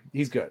and I'm like,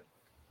 he's good.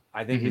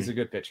 I think he's a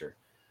good pitcher.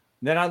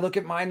 Then I look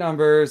at my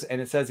numbers and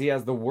it says he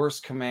has the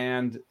worst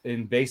command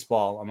in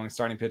baseball among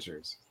starting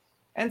pitchers.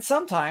 And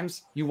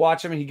sometimes you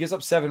watch him and he gives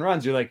up 7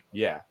 runs. You're like,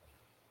 yeah,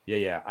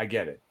 I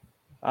get it.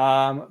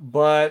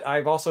 But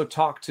I've also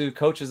talked to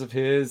coaches of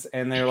his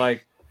and they're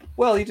like,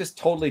 well, he just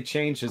totally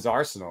changed his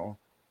arsenal.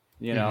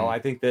 I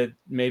think that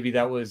maybe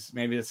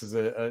this is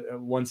a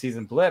one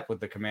season blip with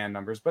the command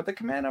numbers, but the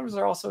command numbers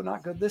are also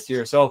not good this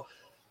year. So,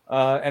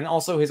 and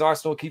also his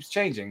arsenal keeps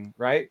changing,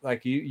 right?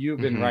 Like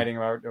you've been writing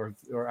about,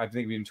 or I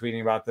think you've been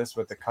tweeting about this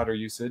with the cutter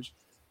usage.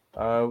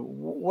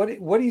 What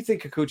do you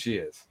think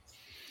Kikuchi is?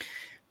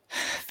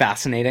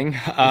 Fascinating.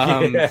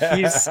 I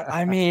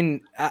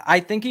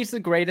think he's the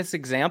greatest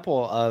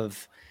example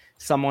of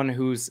someone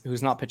who's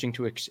not pitching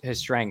to his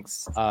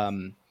strengths.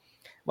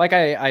 Like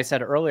I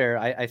said earlier,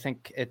 I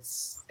think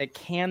it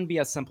can be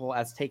as simple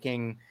as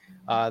taking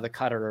the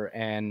cutter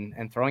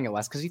and throwing it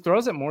less, because he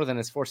throws it more than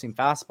his four-seam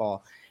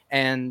fastball.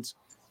 And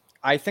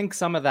I think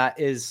some of that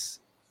is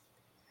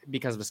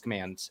because of his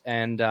command.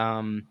 And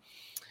I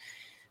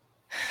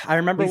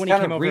remember when he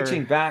came over,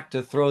 reaching back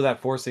to throw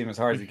that four-seam as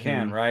hard as he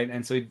can, right?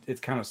 And so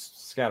it's kind of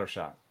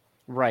scattershot.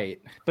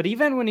 Right. But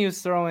even when he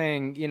was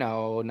throwing,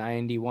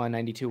 91,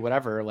 92,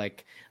 whatever,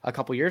 like a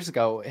couple years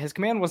ago, his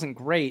command wasn't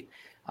great.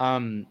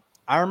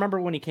 I remember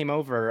when he came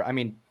over,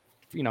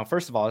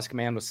 first of all, his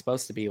command was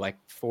supposed to be like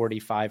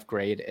 45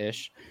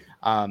 grade-ish.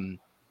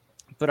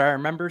 But I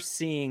remember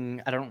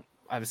seeing,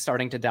 I was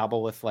starting to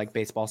dabble with like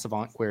baseball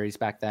savant queries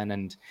back then.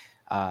 And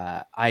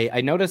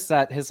I noticed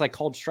that his like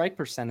called strike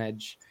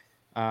percentage,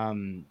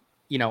 on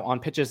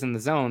pitches in the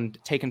zone,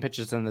 taking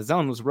pitches in the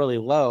zone was really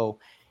low.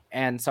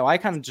 And so I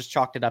kind of just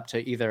chalked it up to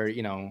either,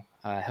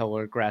 he'll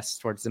regress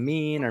towards the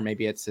mean, or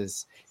maybe it's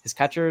his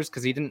catchers,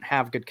 because he didn't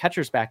have good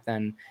catchers back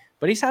then.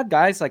 But he's had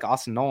guys like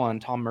Austin Nola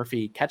and Tom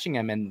Murphy catching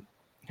him, and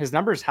his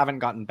numbers haven't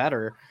gotten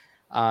better.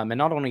 And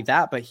not only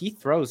that, but he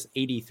throws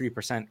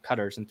 83%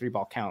 cutters and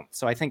 3-ball count.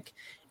 So I think,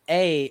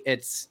 A,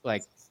 it's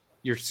like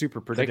you're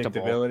super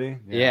predictable. Predictability.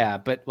 Yeah.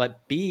 But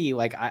like B,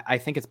 like I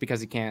think it's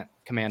because he can't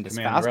command his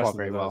fastball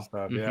very well.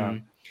 Stuff, yeah.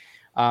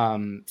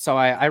 So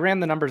I ran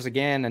the numbers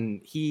again, and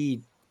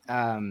he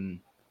in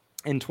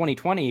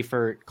 2020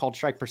 for called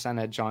strike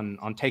percentage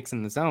on takes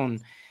in the zone,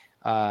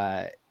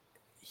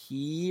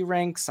 he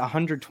ranks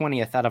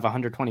 120th out of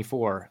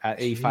 124 at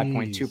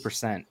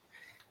 85.2%.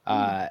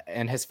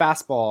 And his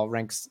fastball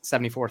ranks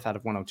 74th out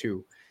of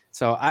 102.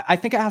 So I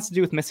think it has to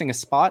do with missing his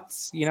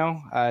spots.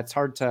 It's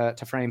hard to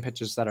frame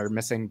pitches that are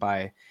missing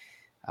by,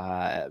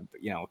 a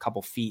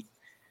couple feet.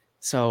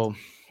 So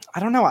I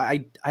don't know.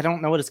 I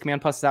don't know what his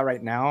command plus is at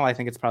right now. I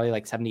think it's probably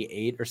like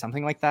 78 or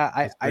something like that.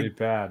 That's pretty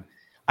bad.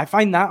 I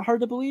find that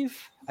hard to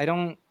believe. I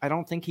don't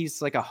think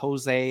he's like a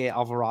Jose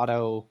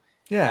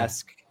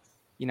Alvarado-esque,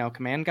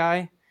 command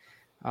guy.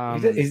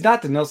 He's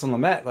not the Nelson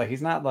Lamet. Like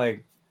he's not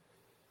like,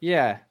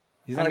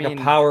 he's not like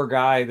a power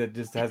guy that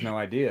just has no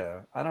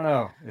idea. I don't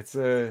know.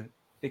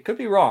 It could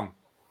be wrong.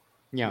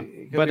 Yeah,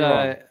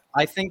 but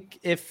I think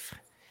if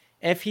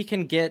he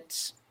can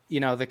get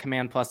the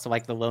command plus to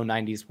like the low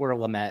 90s, where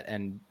Lamet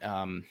and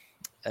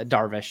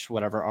Darvish,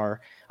 whatever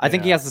are, I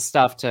think he has the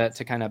stuff to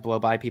kind of blow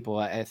by people.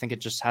 I think it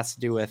just has to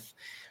do with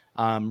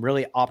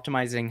really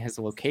optimizing his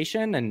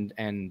location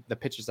and the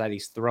pitches that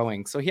he's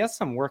throwing. So he has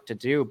some work to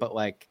do, but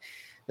like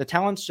the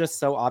talent's just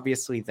so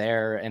obviously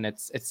there, and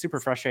it's super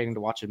frustrating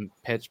to watch him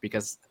pitch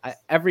because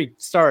every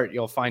start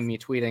you'll find me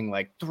tweeting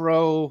like,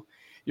 throw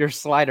your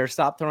slider,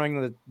 stop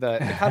throwing the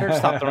cutter,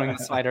 stop throwing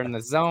the slider in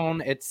the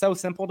zone. It's so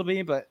simple to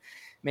me, but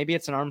maybe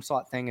it's an arm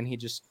slot thing and he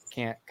just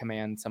can't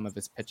command some of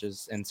his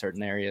pitches in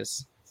certain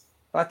areas.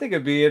 I think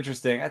it'd be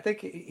interesting. I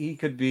think he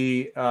could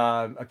be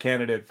a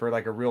candidate for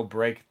like a real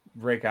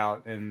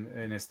breakout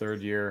in his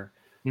third year.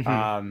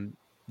 In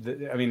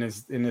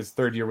his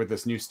third year with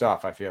this new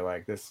stuff, I feel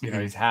like this,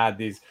 he's had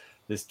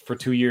this for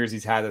 2 years,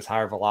 he's had this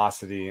higher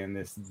velocity and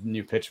this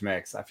new pitch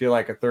mix. I feel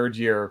like a third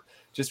year,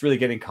 just really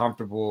getting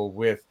comfortable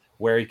with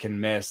where he can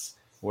miss,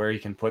 where he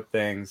can put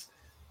things.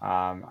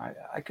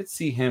 I could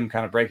see him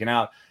kind of breaking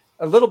out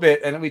a little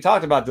bit. And we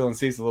talked about Dylan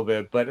Cease a little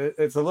bit, but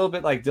it's a little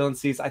bit like Dylan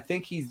Cease. I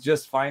think he's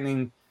just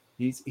finding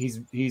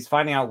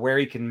out where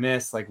he can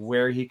miss, like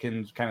where he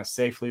can kind of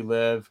safely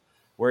live,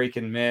 where he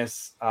can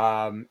miss.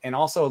 And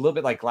also a little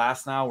bit like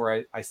Glasnow,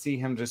 where I see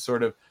him just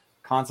sort of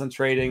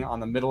concentrating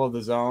on the middle of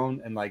the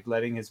zone and like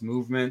letting his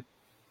movement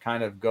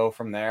kind of go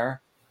from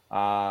there,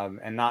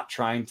 and not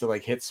trying to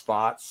like hit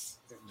spots.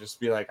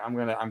 Just be like, I'm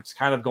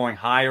kind of going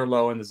high or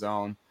low in the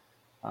zone.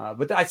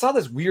 But I saw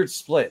this weird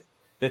split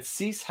that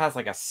Cease has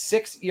like a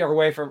 6 ERA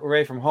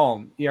away from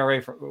home,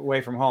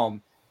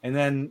 and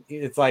then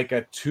it's like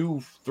a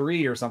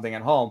 2-3 or something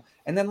at home.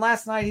 And then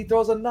last night he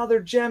throws another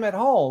gem at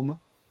home.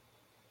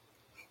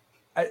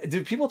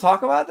 Do people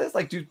talk about this?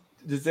 Like,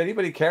 does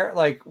anybody care?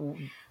 Like,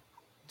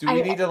 do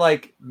we need to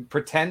like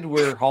pretend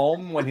we're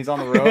home when he's on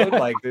the road?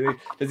 Like,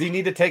 does he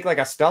need to take like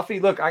a stuffy?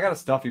 Look, I got a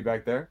stuffy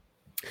back there.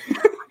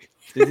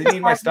 Does he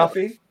need my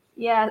stuffy?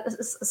 Yeah,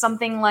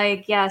 something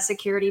like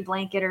security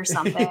blanket or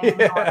something,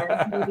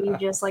 or maybe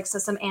just like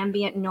some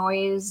ambient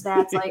noise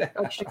that's like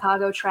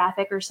Chicago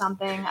traffic or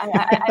something.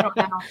 I don't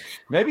know.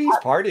 Maybe he's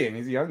partying.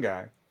 He's a young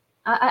guy.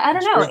 I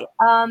don't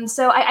know.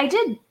 So I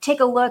did take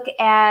a look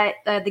at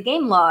the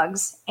game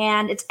logs,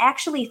 and it's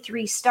actually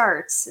 3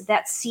 starts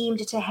that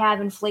seemed to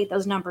have inflate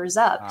those numbers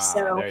up.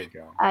 So there you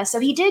go. So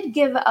he did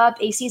give up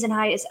a season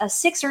high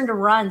 6 earned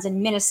runs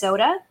in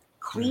Minnesota,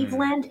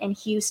 Cleveland, and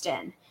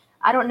Houston.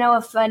 I don't know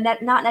if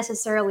not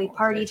necessarily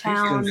party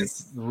towns.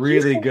 It's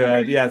really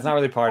good. Yeah, it's not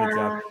really party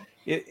town.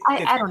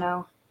 I don't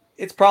know.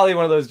 It's probably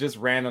one of those just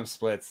random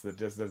splits that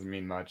just doesn't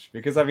mean much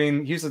because I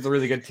mean Houston's a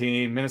really good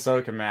team.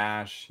 Minnesota can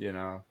mash.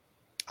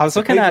 I was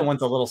looking at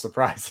one's a little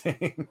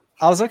surprising.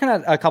 I was looking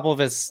at a couple of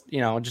his,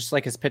 just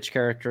like his pitch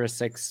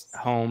characteristics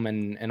home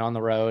and on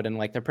the road, and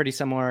like they're pretty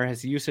similar.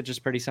 His usage is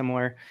pretty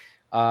similar.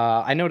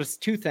 I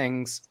noticed 2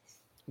 things.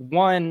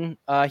 One,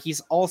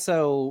 he's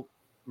also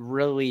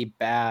really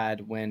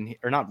bad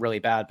not really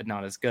bad, but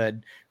not as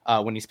good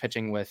when he's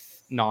pitching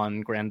with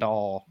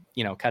non-Grandal,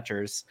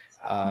 catchers.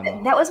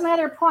 That was my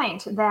other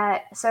point.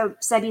 So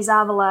Sebi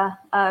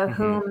Zavala,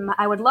 whom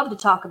I would love to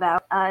talk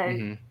about,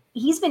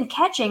 he's been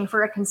catching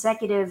for a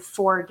consecutive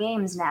 4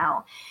 games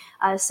now.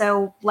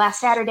 So last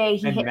Saturday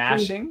he hit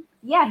mashing.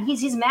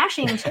 He's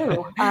mashing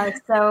too.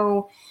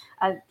 So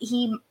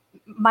he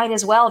might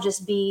as well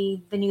just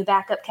be the new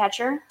backup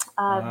catcher.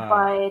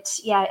 But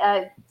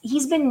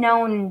he's been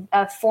known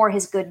for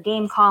his good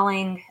game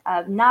calling,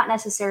 not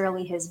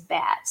necessarily his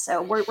bat.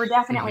 So we're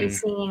definitely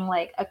seeing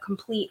like a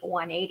complete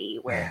 180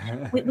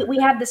 where we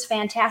have this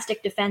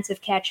fantastic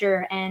defensive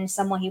catcher and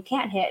someone who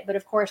can't hit. But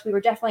of course, we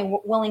were definitely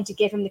willing to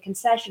give him the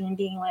concession and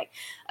being like,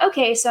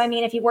 okay, so I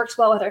mean, if he works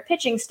well with our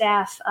pitching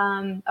staff,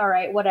 all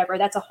right, whatever.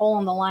 That's a hole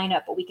in the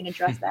lineup, but we can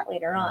address that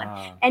later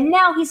on. And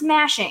now he's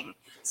mashing.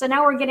 So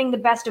now we're getting the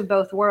best of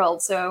both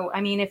worlds. So,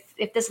 I mean,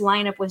 if this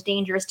lineup was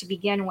dangerous to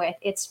begin with,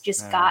 it's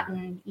just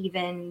gotten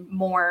even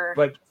more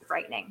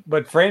frightening.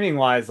 But framing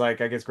wise, like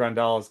I guess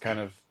Grandal is kind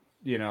of,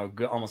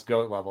 almost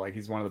GOAT level. Like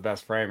he's one of the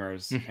best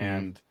framers.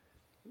 And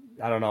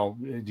I don't know.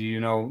 Do you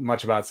know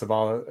much about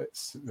Zavala?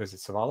 Is it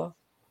Zavala?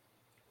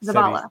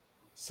 Zavala.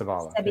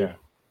 Sebi. Sebi. Yeah.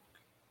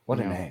 What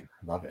a name.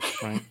 I love it.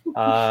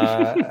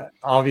 Right?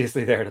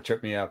 Obviously there to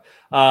trip me up.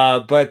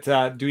 But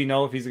do we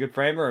know if he's a good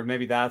framer or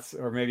maybe that's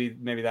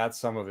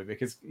some of it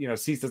because,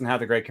 Cease doesn't have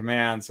the great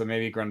command. So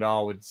maybe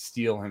Grandal would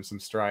steal him some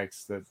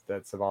strikes that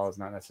Zavala is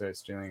not necessarily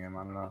stealing him.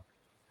 I don't know.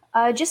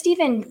 Just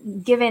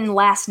even given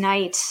last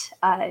night,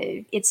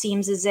 it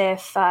seems as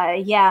if,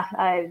 I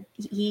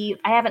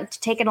haven't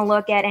taken a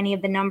look at any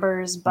of the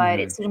numbers, but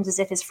it seems as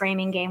if his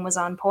framing game was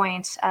on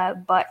point.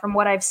 But from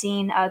what I've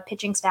seen,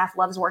 pitching staff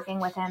loves working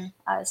with him.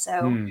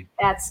 So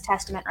that's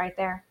testament right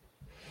there.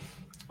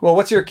 Well,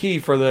 what's your key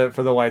for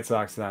the White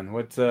Sox then?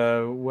 What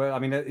I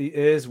mean, it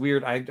is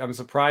weird. I'm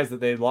surprised that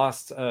they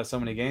lost so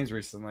many games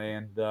recently.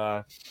 And,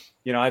 I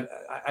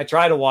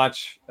try to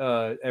watch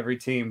every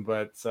team,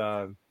 but,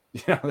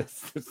 there's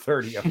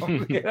 30 of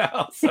them.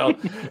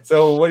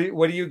 So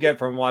what do you get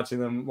from watching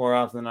them more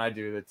often than I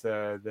do?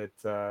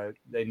 That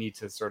they need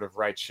to sort of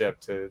right ship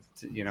to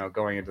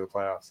going into the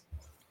playoffs.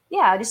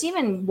 Yeah, just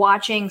even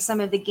watching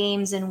some of the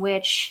games in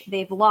which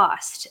they've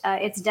lost,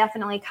 it's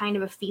definitely kind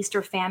of a feast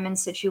or famine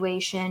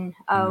situation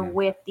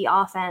with the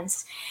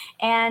offense.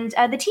 And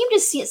the team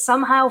just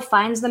somehow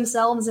finds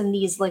themselves in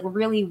these like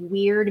really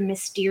weird,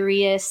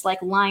 mysterious, like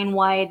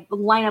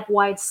lineup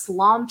wide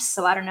slumps.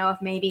 So I don't know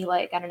if maybe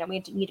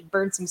we need to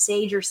burn some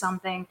sage or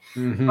something.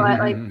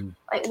 But like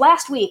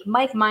last week,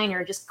 Mike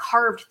Minor just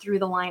carved through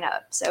the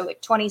lineup. So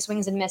like 20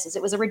 swings and misses.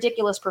 It was a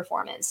ridiculous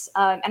performance.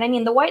 And I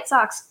mean, the White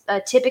Sox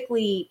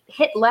typically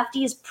hit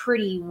lefties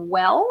pretty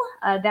well.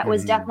 That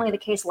was definitely the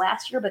case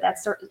last year, but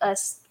that's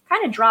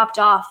kind of dropped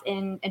off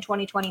in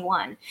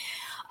 2021.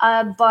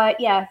 But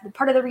yeah,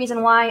 part of the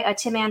reason why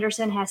Tim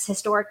Anderson has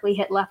historically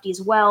hit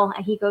lefties well,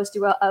 and he goes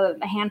through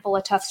a handful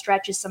of tough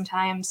stretches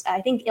sometimes. I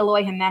think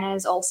Eloy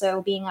Jimenez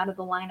also being out of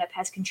the lineup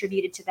has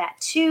contributed to that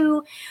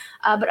too.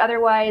 But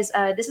otherwise,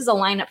 this is a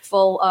lineup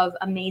full of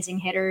amazing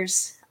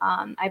hitters.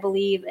 I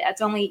believe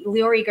it's only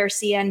Leury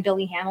Garcia and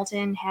Billy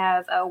Hamilton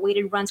have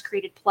weighted runs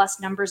created plus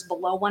numbers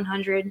below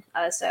 100.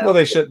 Well,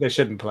 they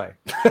shouldn't play.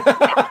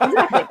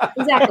 Yeah,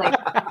 exactly.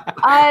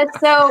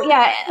 So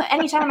yeah,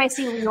 anytime I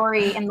see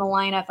Leury in the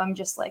lineup, I'm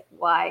just like,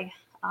 why?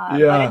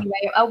 But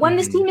anyway, when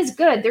this team is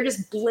good, they're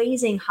just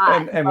blazing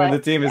hot. And when the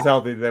team is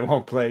healthy, they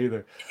won't play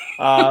either.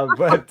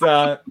 But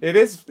I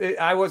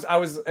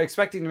was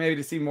expecting maybe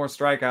to see more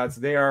strikeouts.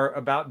 They are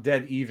about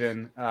dead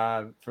even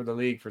for the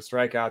league for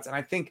strikeouts, and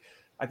I think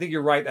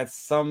you're right that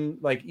some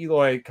like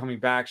Eloy coming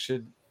back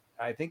should,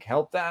 I think,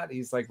 help that.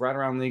 He's like right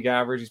around league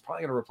average. He's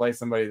probably going to replace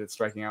somebody that's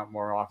striking out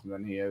more often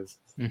than he is.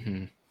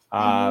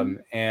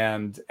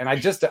 And I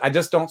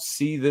just don't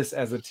see this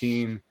as a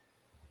team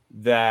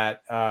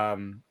that I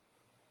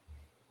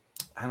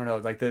don't know,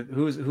 like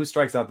who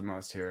strikes out the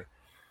most here?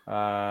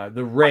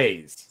 The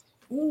Rays.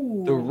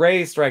 Ooh. The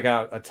Rays strike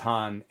out a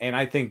ton, and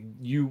I think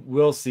you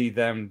will see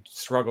them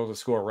struggle to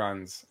score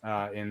runs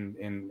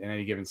in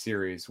any given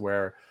series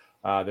where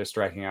they're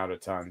striking out a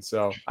ton.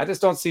 So I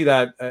just don't see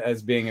that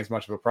as being as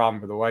much of a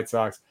problem for the White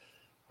Sox.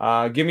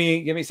 Give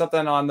me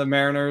something on the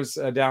Mariners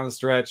down the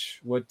stretch.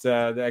 What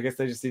I guess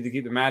they just need to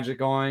keep the magic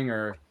going,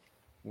 or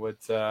what?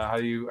 How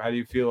do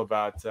you feel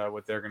about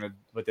what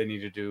they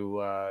need to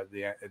do at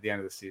the end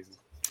of the season?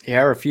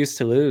 Yeah, I refuse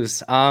to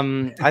lose.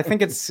 I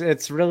think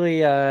it's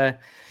really about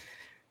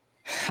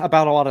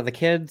a lot of the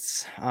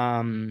kids,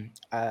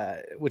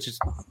 which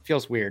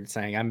feels weird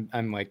saying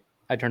I'm like,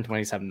 I turn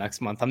 27 next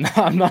month. I'm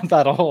not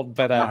that old,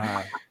 but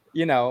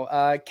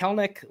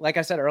Kelenic, like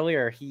I said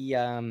earlier, he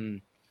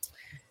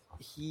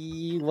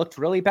looked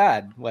really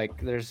bad.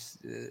 Like there's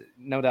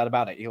no doubt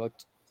about it. He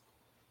looked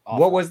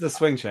awful. What was the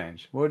swing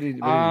change? What did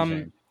he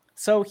change?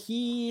 So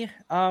he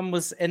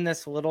was in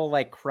this little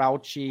like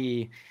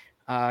crouchy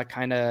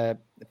kind of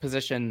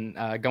position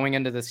going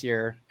into this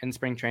year in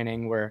spring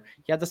training, where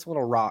he had this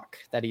little rock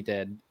that he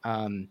did.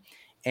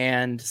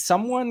 And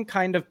someone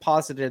kind of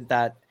posited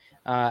that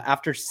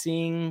after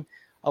seeing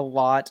a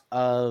lot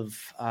of,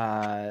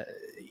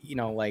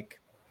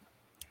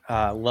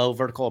 low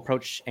vertical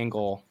approach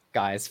angle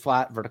guys,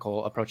 flat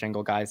vertical approach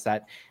angle guys,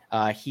 that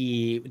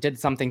he did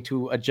something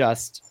to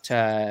adjust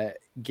to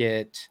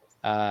get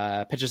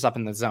pitches up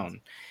in the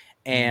zone.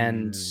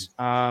 And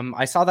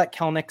I saw that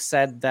Kelenic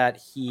said that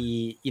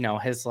he,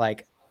 his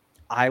like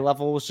eye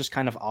level was just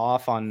kind of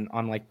off on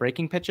like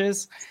breaking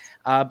pitches.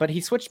 But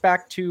he switched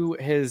back to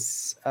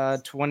his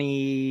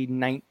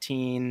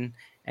 2019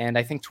 and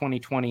I think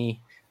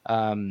 2020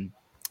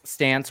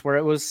 stance, where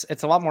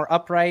it's a lot more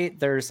upright.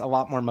 There's a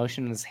lot more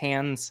motion in his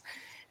hands.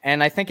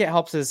 And I think it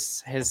helps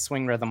his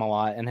swing rhythm a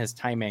lot and his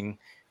timing.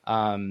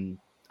 I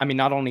mean,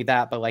 not only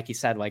that, but like he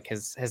said, like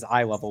his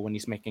eye level when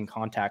he's making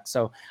contact.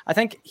 So I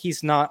think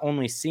he's not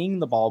only seeing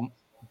the ball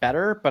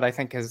better, but I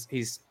think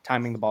he's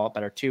timing the ball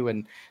better too.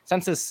 And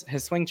since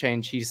his swing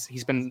change,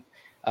 he's been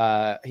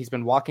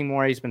walking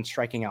more. He's been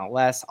striking out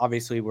less.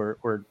 Obviously,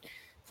 we're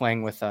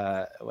playing with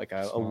a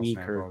week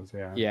samples,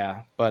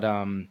 but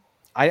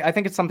I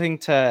think it's something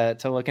to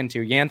look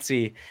into.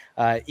 Yancey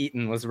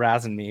Eaton was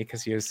razzing me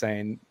because he was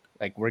saying,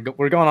 like, we're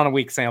going on a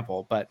weak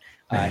sample, but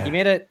he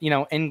made it,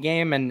 in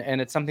game,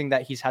 and it's something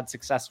that he's had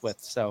success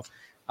with. So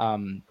I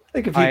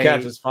think if he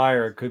catches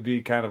fire, it could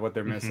be kind of what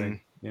they're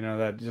missing.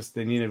 That just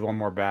they needed one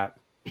more bat.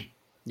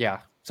 Yeah.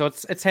 So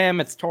it's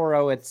him, it's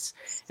Toro, it's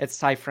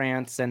Ty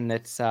France, and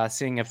it's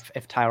seeing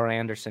if Tyler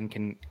Anderson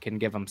can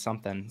give him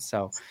something.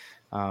 So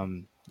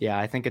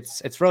I think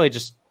it's really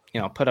just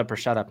put up or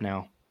shut up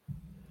now.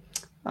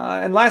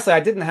 And lastly,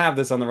 I didn't have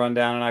this on the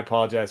rundown, and I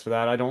apologize for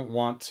that. I don't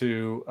want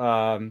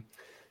to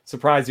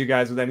surprise you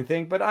guys with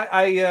anything, but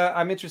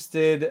I'm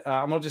interested.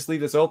 I'm gonna just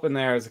leave this open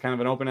there as a kind of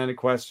an open-ended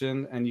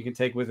question, and you can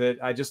take with it.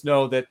 I just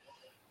know that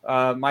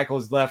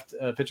Michael's left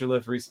Pitcher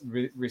Lift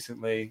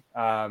recently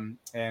and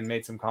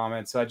made some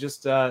comments. So I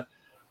just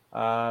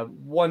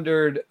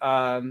wondered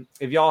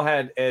if y'all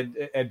had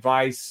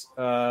advice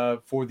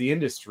for the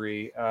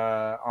industry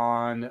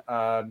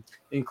on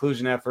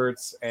inclusion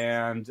efforts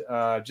and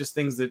just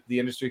things that the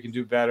industry can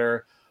do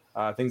better,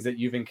 things that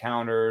you've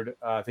encountered,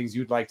 things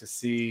you'd like to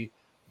see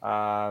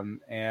I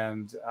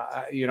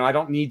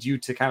don't need you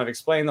to kind of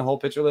explain the whole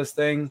pitcher list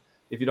thing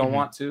if you don't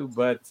want to,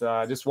 but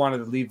I just wanted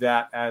to leave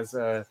that as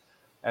a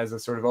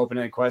sort of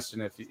open-ended question.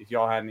 If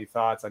y'all had any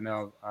thoughts, I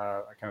know I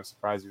kind of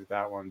surprised you with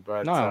that one,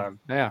 but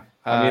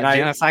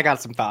Janice, I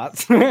got some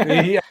thoughts.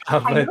 Yeah,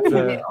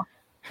 but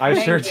I'm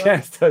sure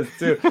Janice does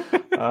too.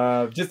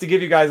 Just to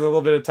give you guys a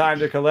little bit of time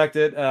to collect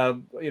it,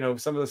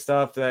 some of the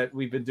stuff that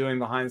we've been doing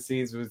behind the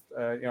scenes with,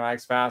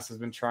 Axe Fast has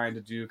been trying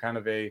to do kind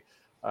of a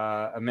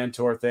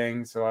mentor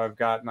thing. So I've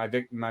got my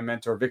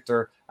mentor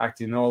Victor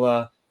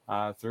Actinola.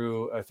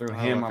 Through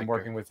him, I'm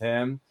working with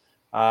him,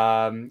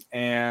 I don't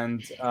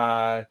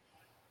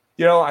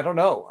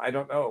know.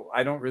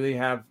 I don't really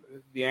have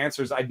the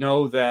answers. I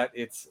know that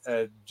it's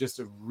just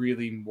a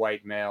really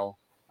white male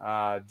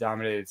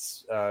dominated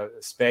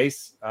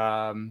space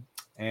and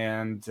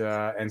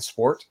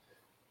sport,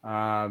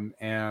 so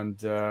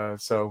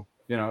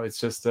it's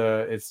just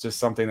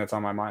something that's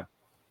on my mind.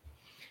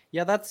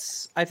 Yeah,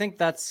 I think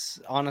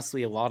that's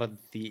honestly a lot of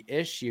the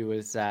issue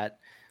is that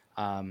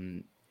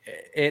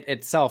it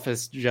itself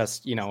is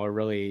just, a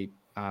really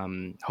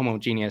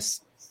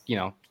homogeneous,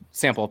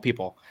 sample of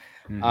people.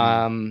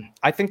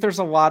 I think there's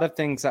a lot of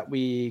things that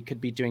we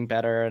could be doing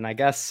better. And I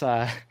guess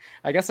at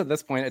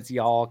this point it's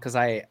y'all, because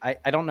I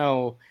don't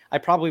know. I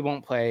probably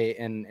won't play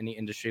in any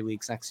industry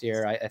leagues next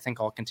year. I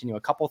think I'll continue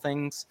a couple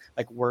things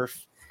like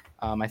WRF.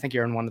 I think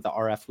you're in one of the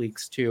RF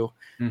leagues too.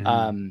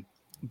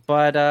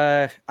 But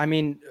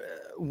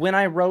when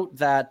I wrote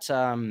that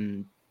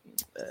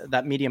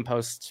Medium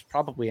post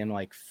probably in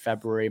like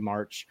February,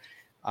 March,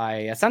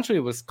 I essentially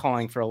was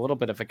calling for a little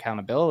bit of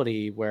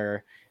accountability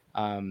where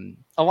a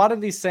lot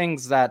of these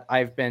things that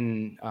I've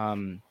been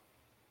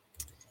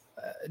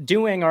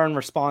doing are in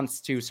response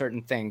to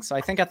certain things. So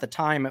I think at the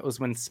time it was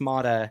when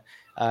Smada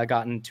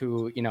got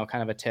into,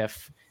 kind of a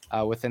tiff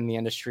within the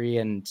industry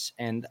and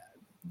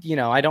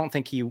I don't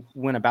think he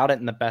went about it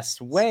in the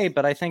best way,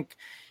 but I think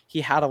he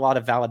had a lot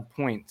of valid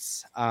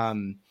points.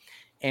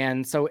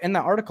 And so in the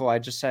article, I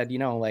just said,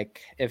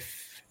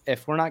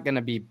 if we're not going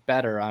to be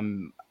better,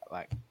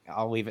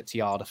 I'll leave it to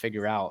y'all to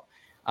figure out.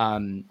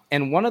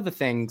 And one of the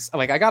things,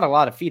 I got a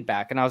lot of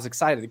feedback and I was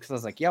excited because I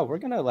was like, we're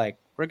going to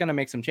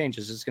make some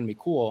changes. It's going to be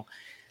cool.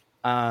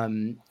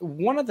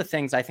 One of the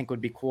things I think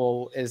would be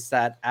cool is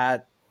that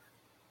at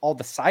all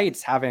the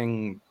sites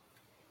having,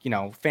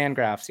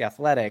 Fangraphs, The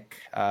Athletic,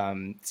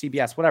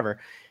 CBS,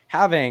 whatever,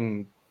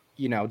 having,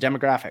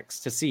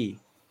 demographics to see,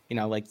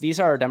 these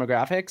are our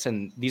demographics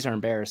and these are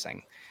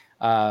embarrassing.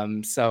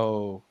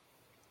 So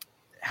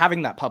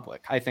having that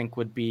public, I think,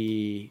 would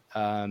be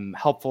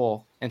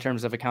helpful in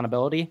terms of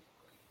accountability.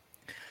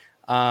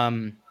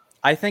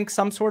 I think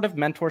some sort of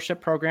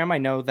mentorship program. I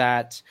know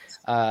that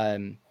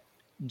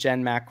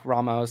Jen Mac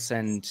Ramos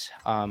and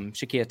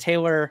Shakia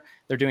Taylor,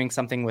 they're doing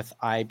something with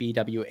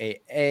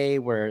IBWAA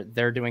where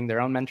they're doing their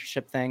own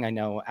mentorship thing. I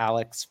know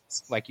Alex,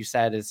 like you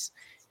said, is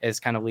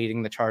kind of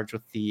leading the charge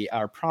with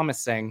our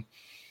promising.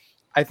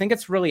 I think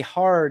it's really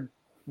hard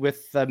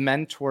with the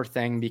mentor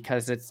thing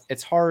because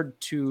it's hard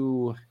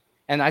to,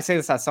 and I say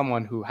this as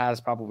someone who has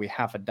probably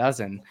half a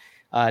dozen,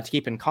 to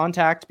keep in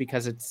contact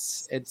because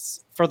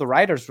it's for the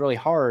writers really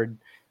hard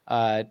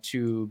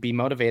to be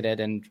motivated,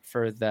 and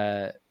for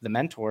the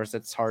mentors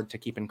it's hard to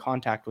keep in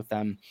contact with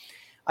them.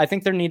 I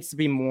think there needs to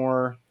be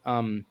more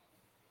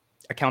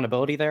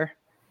accountability there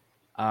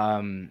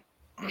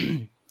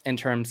in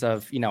terms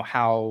of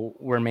how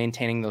we're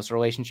maintaining those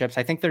relationships.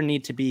 I think there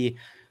need to be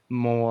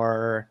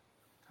more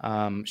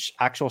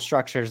actual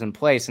structures in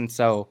place, and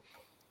so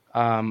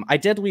I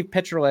did leave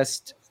Pitcher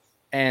List,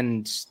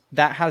 and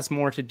that has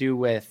more to do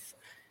with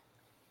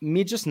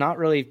me just not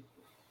really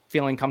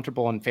feeling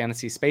comfortable in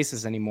fantasy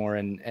spaces anymore.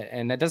 And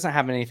it doesn't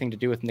have anything to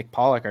do with Nick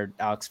Pollock or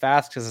Alex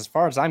Fast, because as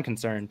far as I'm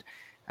concerned,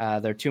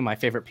 they're two of my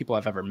favorite people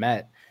I've ever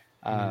met.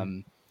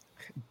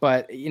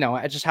 But,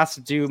 it just has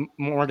to do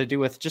more to do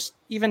with just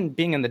even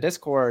being in the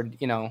Discord.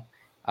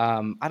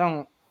 I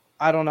don't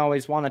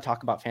always want to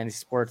talk about fantasy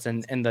sports,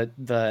 and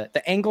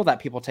the angle that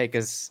people take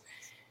is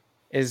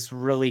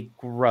really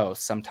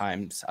gross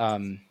sometimes.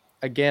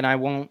 Again, I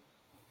won't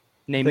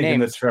name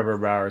names. The Trevor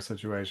Bauer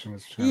situation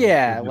was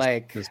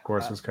this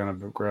course was kind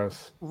of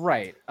gross,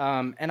 right?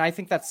 And I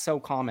think that's so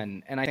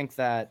common, and I think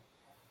that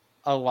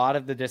a lot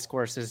of the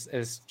discourse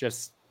is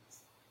just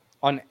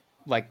on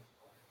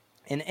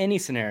in any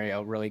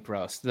scenario really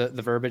gross. The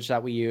verbiage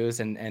that we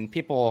use, and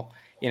people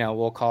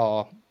will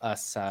call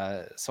us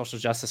social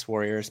justice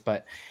warriors,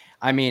 but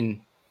I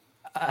mean,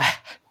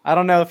 I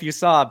don't know if you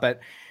saw,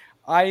 but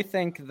I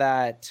think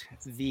that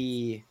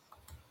the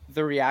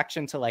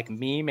reaction to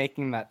me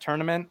making that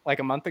tournament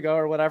a month ago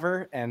or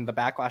whatever, and the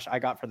backlash I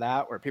got for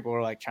that, where people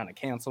were trying to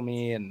cancel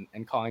me and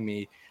calling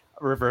me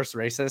reverse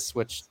racist,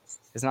 which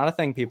is not a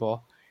thing,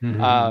 people.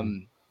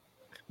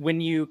 When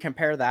you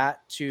compare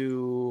that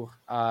to,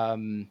 I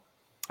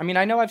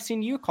know I've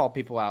seen you call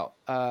people out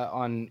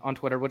on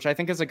Twitter, which I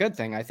think is a good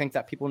thing. I think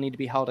that people need to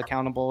be held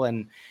accountable,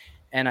 and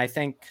I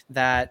think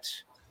that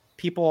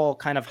people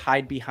kind of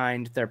hide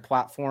behind their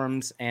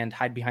platforms and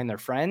hide behind their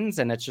friends,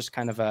 and it's just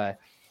kind of a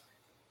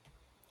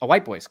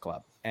white boys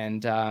club.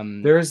 And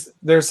there's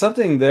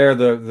something there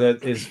that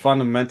is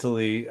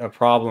fundamentally a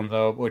problem,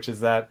 though, which is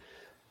that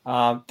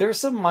there's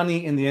some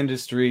money in the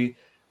industry,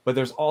 but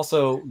there's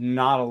also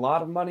not a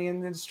lot of money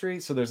in the industry.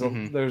 So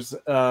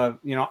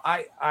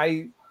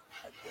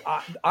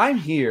I'm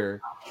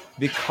here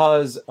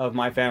because of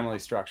my family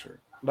structure.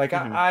 Like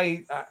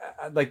I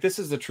like, this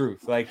is the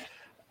truth. Like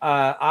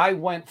I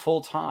went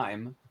full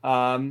time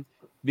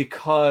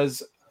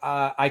because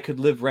I could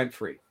live rent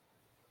free.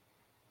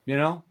 You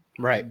know,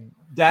 right?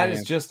 That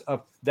is just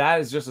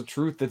a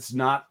truth that's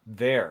not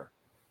there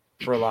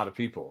for a lot of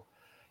people,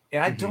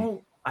 and I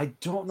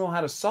don't know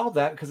how to solve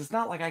that, because it's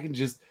not like I can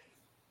just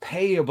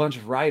pay a bunch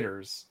of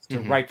writers to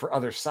write for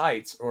other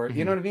sites, or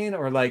you know what I mean,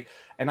 or like,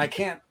 and I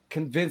can't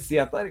convince The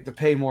Athletic to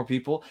pay more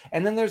people.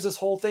 And then there's this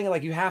whole thing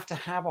like you have to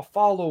have a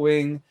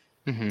following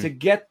to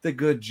get the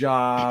good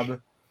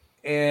job,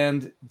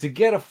 and to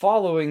get a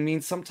following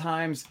means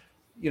sometimes,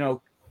 you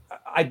know,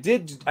 I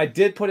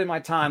did put in my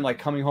time, like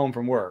coming home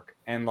from work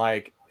and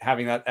like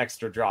having that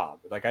extra job.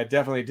 Like I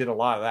definitely did a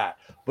lot of that.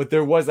 But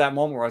there was that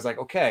moment where I was like,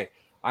 okay,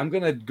 I'm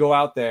going to go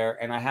out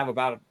there and I have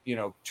about, you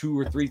know, $2,000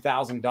 or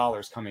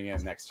 $3,000 coming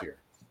in next year,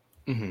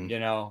 you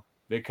know,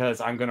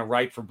 because I'm going to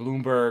write for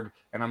Bloomberg,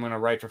 and I'm going to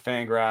write for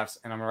Fangraphs,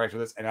 and I'm going to write for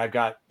this. And I've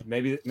got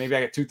maybe I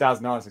got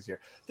 $2,000 this year.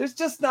 There's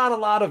just not a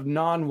lot of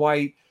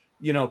non-white,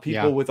 you know,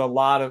 people with a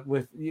lot of,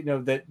 you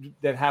know, that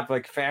have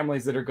like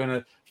families that are going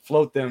to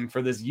float them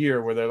for this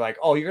year, where they're like,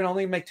 oh, you're going to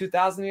only make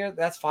 $2,000 a year.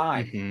 That's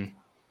fine.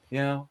 You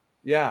know?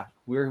 Yeah.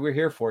 We're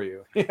here for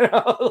you. You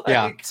know?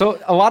 Like, So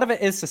a lot of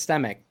it is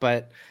systemic,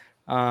 but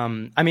I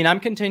mean, I'm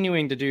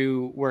continuing to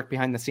do work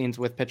behind the scenes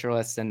with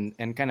Pitcherless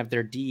and kind of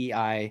their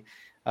DEI,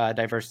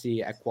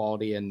 diversity,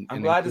 equality, and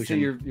I'm glad to see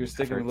you're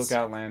sticking with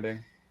Lookout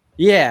Landing.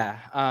 Yeah.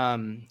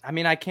 I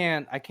mean, I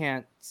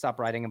can't stop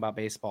writing about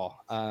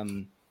baseball.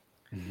 And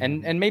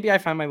maybe I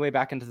find my way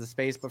back into the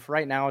space, but for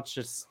right now, it's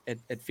just,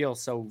 it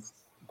feels so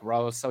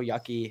gross, so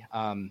yucky.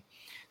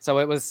 So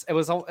it was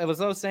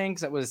those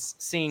things. It was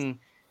seeing,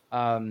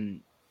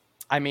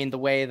 I mean, the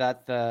way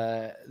that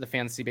the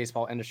fantasy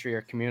baseball industry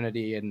or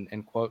community,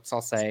 in quotes,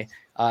 I'll say,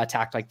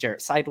 attacked like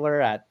Jarrett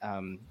Seidler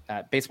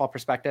at Baseball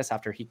Prospectus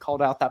after he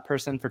called out that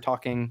person for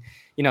talking,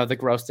 you know, the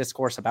gross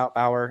discourse about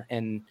Bauer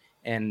and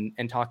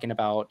talking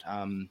about,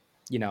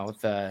 you know,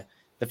 the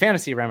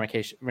fantasy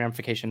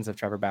ramifications of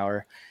Trevor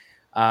Bauer.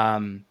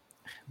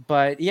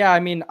 But yeah, I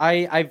mean,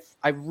 I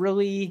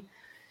really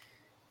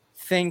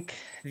think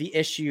the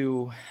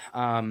issue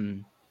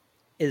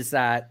is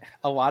that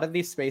a lot of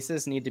these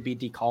spaces need to be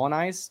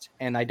decolonized,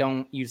 and I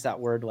don't use that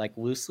word like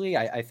loosely.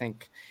 I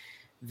think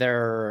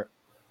they're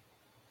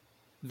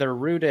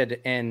rooted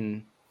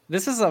in,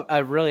 this is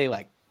a really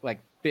like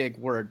big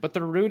word, but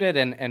they're rooted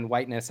in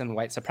whiteness and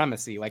white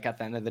supremacy, like at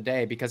the end of the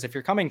day, because if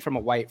you're coming from a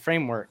white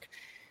framework,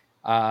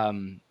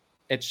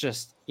 it's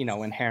just, you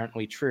know,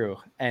 inherently true.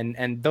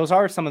 And those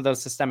are some of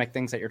those systemic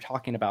things that you're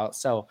talking about.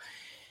 So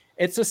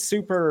it's a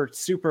super,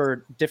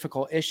 super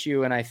difficult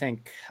issue. And I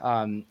think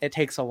it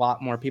takes a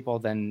lot more people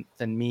than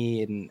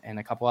me and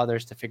a couple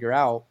others to figure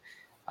out.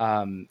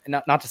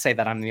 Not to say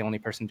that I'm the only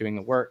person doing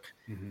the work.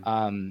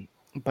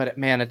 But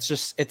man,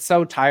 it's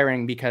so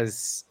tiring,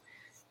 because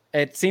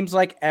it seems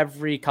like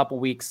every couple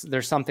weeks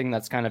there's something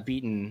that's kind of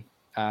beaten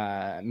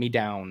me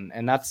down.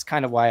 And that's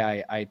kind of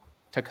why I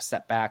took a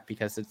step back,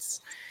 because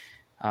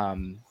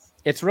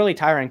it's really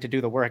tiring to do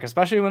the work,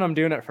 especially when I'm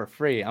doing it for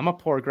free. I'm a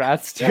poor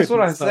grad student. That's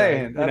what I'm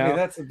saying. I mean,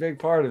 that's a big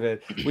part of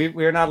it.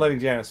 We're not letting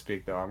Janice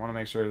speak, though. I want to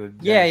make sure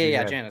that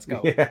Janice,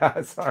 go.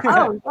 Yeah,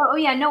 sorry. Oh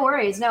yeah, no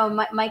worries. No,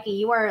 Mikey,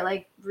 you are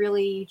like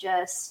really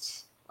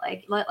just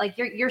like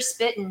you're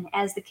spitting,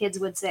 as the kids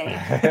would say.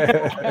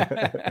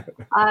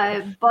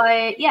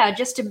 But yeah,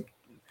 just to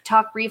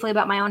talk briefly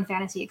about my own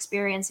fantasy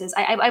experiences.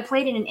 I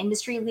played in an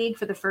industry league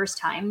for the first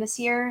time this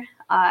year.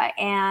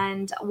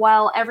 And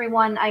while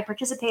everyone I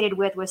participated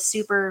with was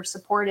super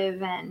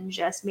supportive and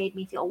just made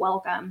me feel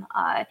welcome,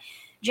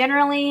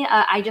 generally,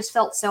 I just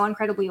felt so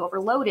incredibly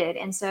overloaded.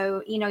 And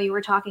so, you know, you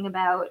were talking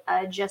about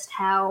just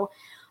how,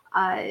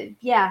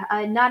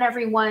 not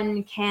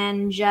everyone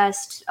can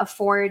just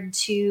afford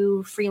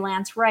to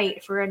freelance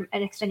write for an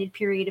extended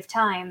period of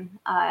time,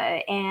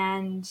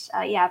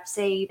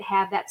 say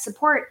have that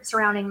support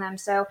surrounding them.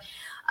 So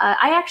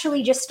I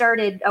actually just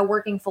started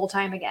working full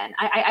time again.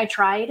 I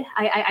tried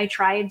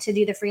to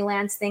do the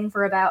freelance thing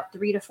for about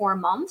 3 to 4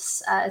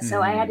 months.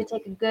 So I had to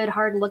take a good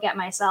hard look at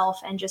myself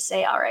and just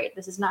say, all right,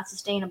 this is not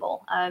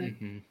sustainable. A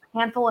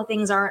handful of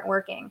things aren't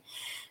working.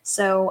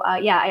 So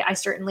I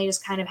certainly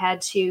just kind of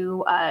had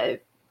to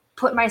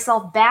put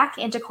myself back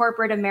into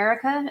corporate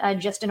America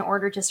just in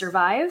order to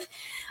survive.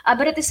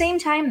 But at the same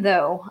time,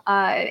 though,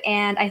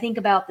 and I think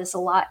about this a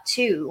lot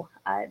too,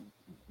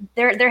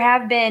 there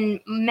have been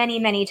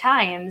many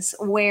times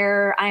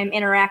where I'm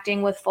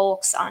interacting with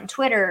folks on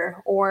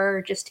Twitter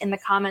or just in the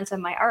comments of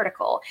my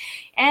article,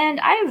 and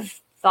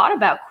I've thought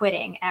about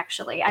quitting.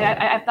 Actually,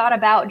 I've thought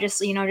about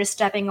just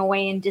stepping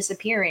away and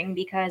disappearing,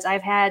 because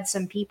I've had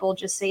some people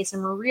just say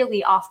some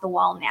really off the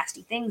wall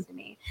nasty things to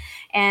me,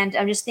 and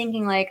I'm just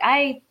thinking like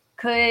I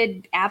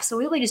could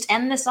absolutely just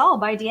end this all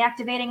by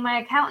deactivating my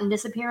account and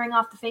disappearing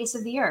off the face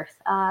of the earth.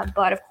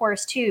 But of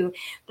course, too,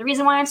 the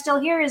reason why I'm still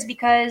here is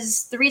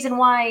because the reason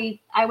why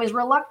I was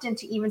reluctant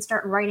to even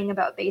start writing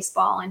about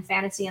baseball and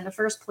fantasy in the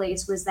first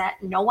place was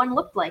that no one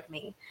looked like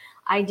me.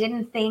 I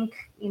didn't think,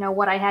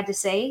 what I had to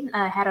say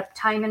had a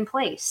time and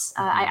place.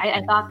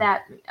 I thought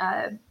that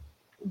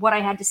what I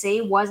had to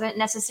say wasn't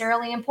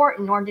necessarily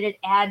important, nor did it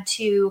add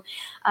to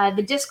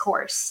the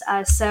discourse.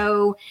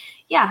 So,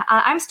 yeah,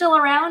 I'm still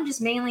around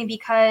just mainly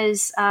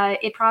because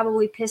it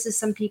probably pisses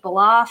some people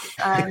off.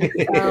 That's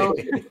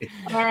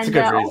a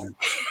good reason.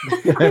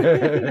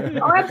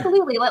 Oh,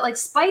 absolutely. Like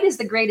spite is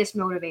the greatest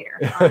motivator.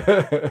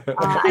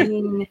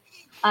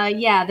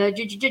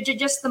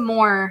 Just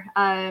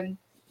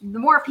the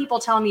more people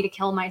tell me to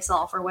kill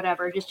myself or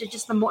whatever,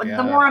 just the more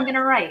I'm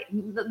gonna write.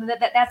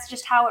 That's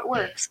just how it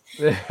works.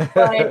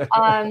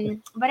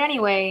 But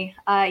anyway,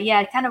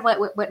 kind of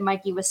what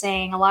Mikey was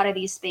saying. A lot of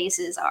these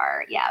spaces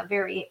are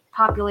very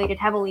populated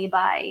heavily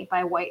by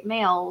white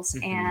males,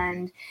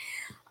 and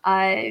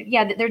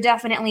there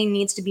definitely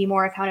needs to be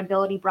more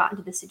accountability brought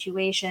into the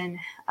situation,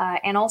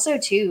 and also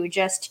too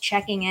just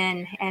checking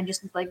in and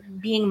just like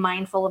being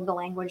mindful of the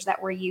language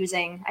that we're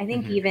using. I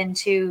think even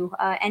too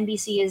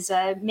NBC is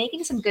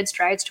making some good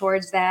strides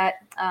towards that.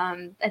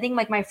 I think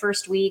like my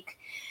first week,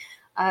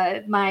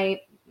 my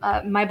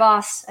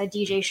boss,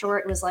 DJ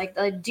Short, was like,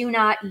 do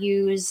not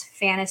use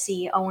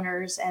fantasy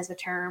owners as a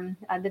term.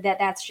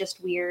 That's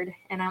just weird.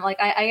 And I'm like,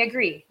 I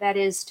agree. That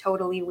is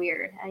totally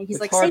weird. And he's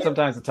it's hard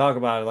sometimes to talk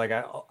about it. Like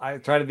I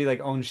try to be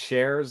like own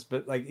shares,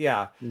 but like,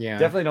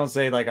 definitely don't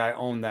say like I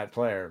own that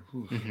player.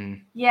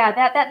 Yeah,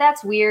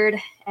 that's weird.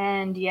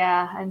 And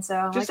and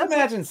so just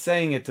imagine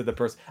saying it to the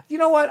person. You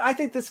know what? I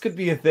think this could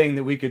be a thing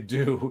that we could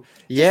do.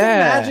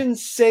 Yeah. Just imagine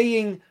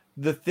saying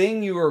the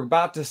thing you were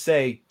about to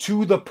say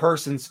to the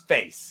person's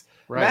face.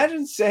 Right.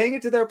 Imagine saying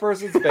it to their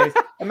person's face.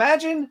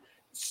 Imagine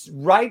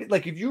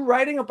like if you're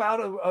writing about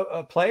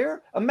a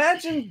player,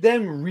 imagine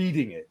them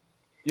reading it.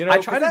 I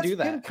try to do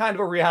that. Been kind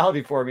of a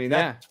reality for me.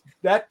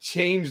 That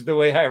changed the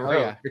way I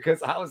wrote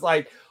because I was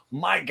like,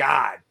 my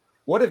God,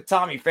 what if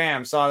Tommy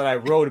Pham saw that I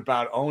wrote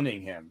about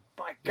owning him?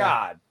 My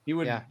God, he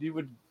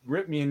would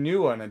rip me a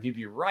new one and he'd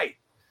be right.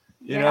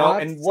 You know.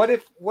 And what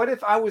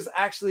if I was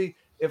actually,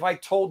 if I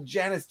told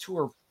Janice to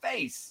her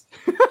face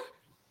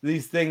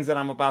these things that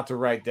I'm about to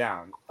write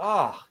down?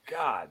 Oh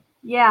God.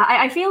 Yeah,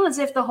 I feel as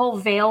if the whole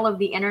veil of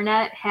the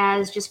internet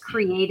has just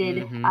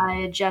created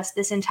just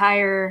this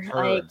entire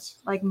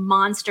like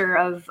monster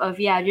of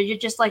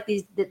just like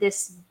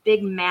this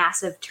big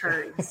mass of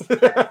turds,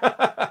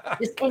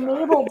 just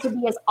enabled to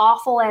be as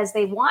awful as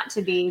they want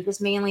to be,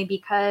 just mainly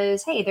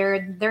because hey,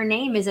 their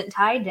name isn't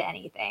tied to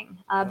anything.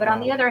 But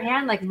on the other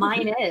hand, like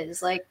mine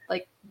is like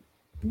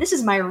this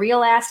is my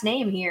real ass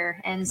name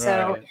here, and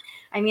so. Right.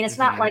 I mean, it's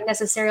not like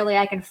necessarily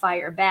I can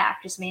fire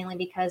back, just mainly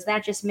because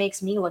that just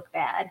makes me look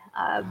bad.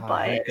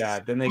 But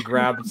God, then they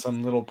grab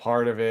some little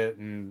part of it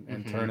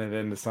and turn it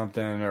into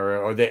something,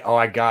 or they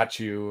I got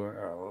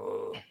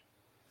you.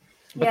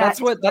 But that's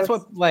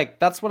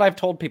what I've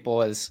told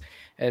people is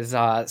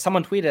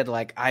someone tweeted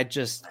like I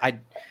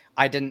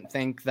didn't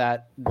think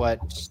that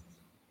what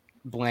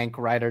blank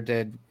writer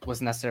did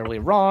was necessarily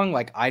wrong.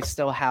 Like I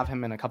still have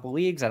him in a couple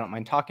leagues. I don't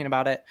mind talking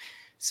about it.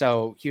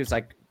 So he was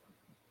like,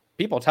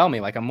 people tell me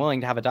like I'm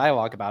willing to have a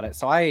dialogue about it.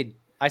 So I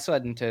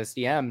slid into his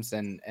DMs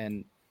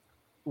and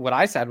what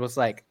I said was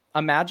like,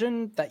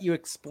 imagine that you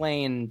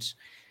explained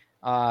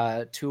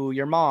to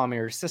your mom or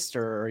your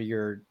sister or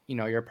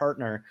your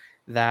partner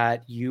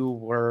that you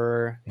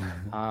were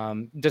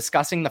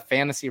discussing the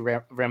fantasy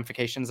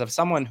ramifications of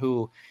someone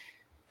who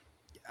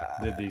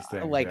did these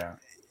things,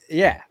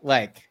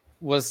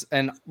 was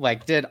and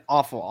like did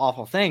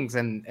awful things,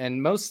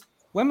 and most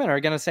women are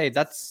gonna say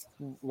that's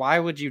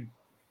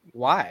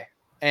why.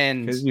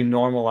 And because you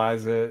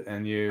normalize it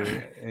and you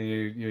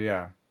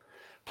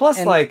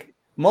plus like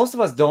most of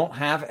us don't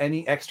have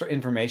any extra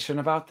information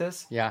about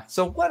this,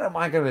 so what am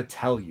I gonna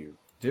tell you,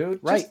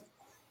 dude? Right. Just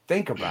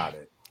think about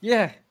it.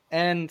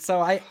 And so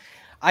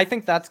I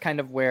think that's kind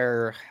of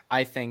where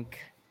I think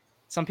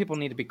some people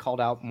need to be called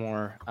out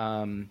more.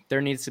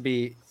 There needs to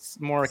be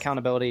more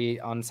accountability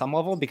on some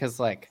level, because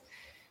like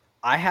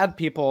I had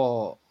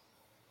people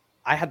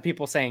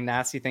saying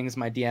nasty things in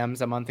my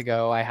DMs a month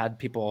ago. I had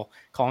people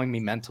calling me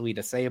mentally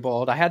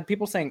disabled. I had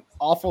people saying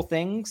awful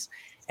things.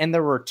 And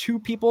there were 2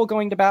 people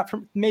going to bat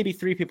for, maybe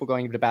 3 people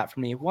going to bat for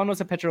me. One was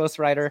a pitcherless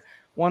writer.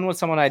 One was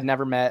someone I'd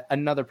never met.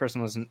 Another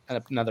person was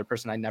another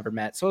person I'd never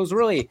met. So it was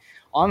really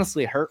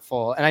honestly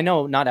hurtful. And I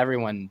know not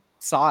everyone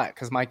saw it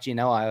because Mike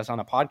Gianella, I was on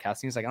a podcast.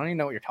 And he was like, I don't even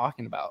know what you're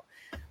talking about.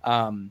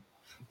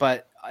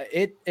 But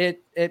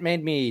it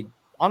made me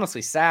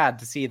honestly sad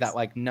to see that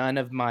like none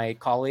of my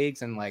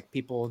colleagues and like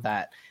people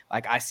that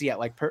like I see at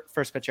like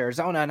First Pitch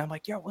Arizona, and I'm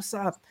like, yo, what's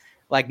up?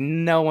 Like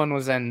no one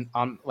was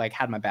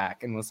had my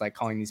back and was like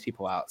calling these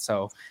people out.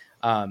 So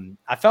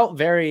I felt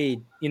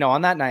very,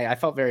 on that night, I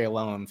felt very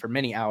alone for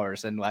many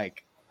hours, and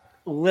like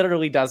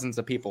literally dozens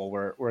of people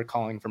were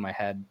calling for my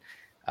head.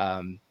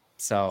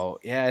 So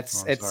yeah,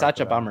 it's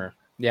such a bummer.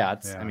 Yeah,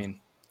 I mean,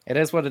 it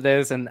is what it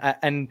is. And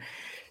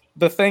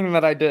the thing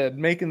that I did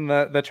making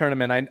the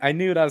tournament, I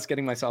knew what I was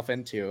getting myself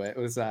into. It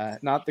was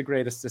not the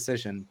greatest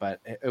decision, but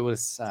it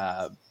was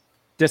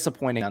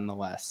disappointing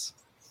nonetheless.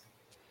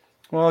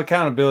 Well,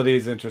 accountability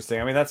is interesting.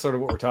 I mean, that's sort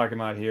of what we're talking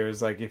about here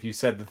is like if you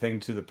said the thing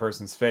to the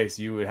person's face,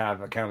 you would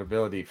have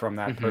accountability from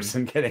that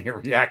person getting a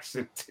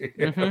reaction to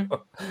you.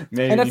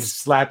 Maybe and he's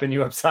slapping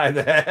you upside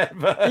the head.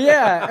 But...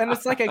 yeah, and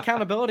it's like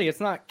accountability. It's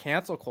not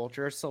cancel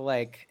culture. So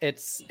like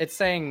it's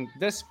saying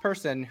this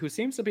person who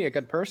seems to be a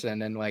good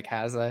person and like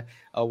has a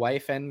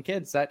wife and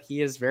kids that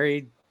he is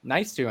very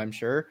nice to, I'm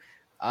sure,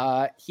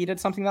 he did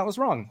something that was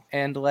wrong.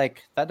 And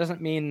like that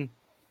doesn't mean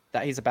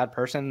that he's a bad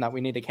person, that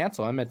we need to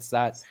cancel him. It's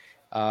that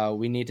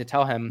we need to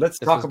tell him. Let's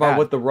talk about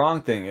what the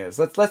wrong thing is.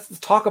 Let's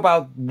talk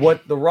about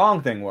what the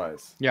wrong thing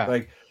was. Yeah,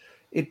 like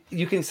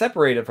you can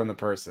separate it from the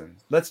person.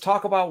 Let's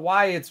talk about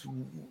why it's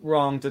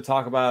wrong to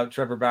talk about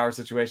Trevor Bauer's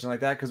situation like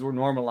that because we're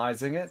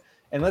normalizing it.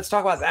 And let's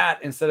talk about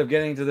that instead of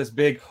getting to this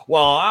big.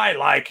 Well, I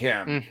like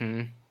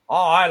him. Oh,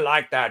 I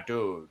like that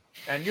dude,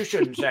 and you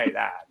shouldn't say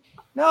that.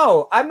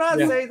 No, I'm not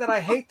saying that I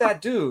hate that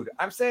dude.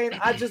 I'm saying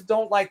I just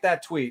don't like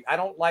that tweet. I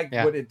don't like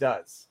what it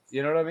does.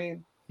 You know what I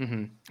mean?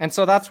 And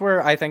so that's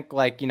where I think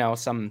like,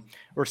 some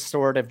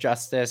restorative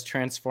justice,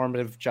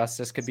 transformative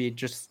justice could be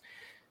just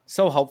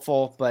so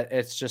helpful, but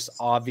it's just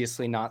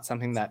obviously not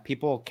something that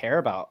people care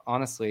about,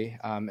 honestly,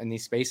 in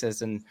these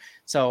spaces. And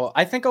so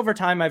I think over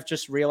time, I've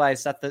just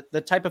realized that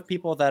the type of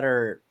people that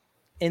are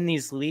in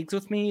these leagues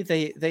with me,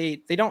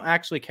 they don't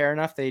actually care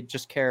enough. They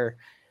just care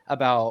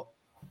about,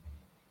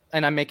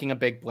 and I'm making a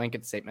big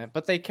blanket statement,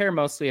 but they care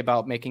mostly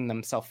about making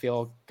themselves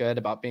feel good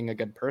about being a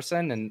good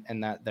person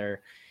and that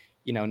they're,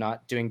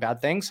 not doing bad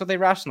things. So they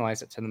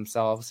rationalize it to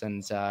themselves.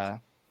 And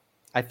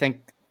I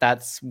think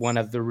that's one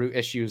of the root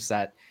issues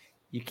that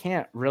you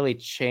can't really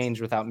change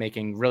without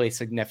making really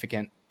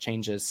significant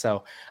changes.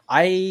 So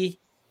I,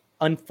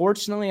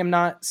 unfortunately, am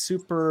not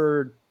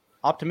super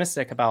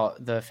optimistic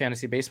about the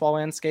fantasy baseball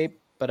landscape,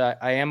 but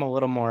I am a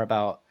little more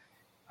about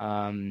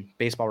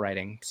baseball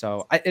writing.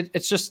 So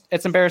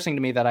it's embarrassing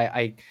to me that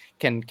I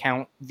can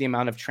count the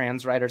amount of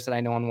trans writers that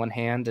I know on one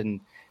hand,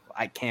 and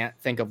I can't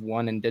think of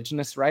one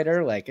Indigenous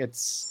writer. Like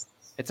it's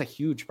a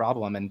huge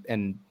problem.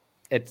 And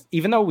it's,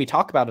 even though we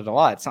talk about it a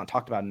lot, it's not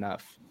talked about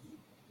enough.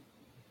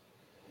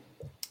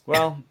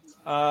 Well,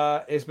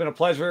 it's been a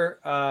pleasure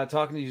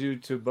talking to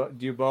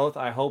you both.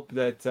 I hope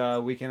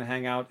that we can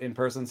hang out in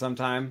person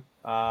sometime.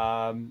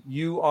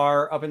 You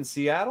are up in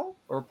Seattle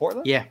or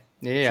Portland? Yeah.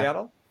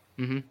 Seattle?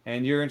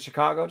 And you're in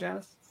Chicago,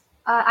 Janice?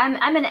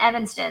 I'm in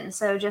Evanston,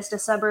 so just a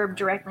suburb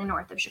directly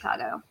north of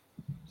Chicago.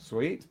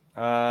 Sweet.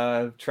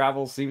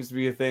 Travel seems to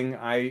be a thing.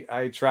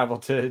 I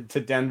traveled to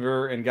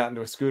Denver and got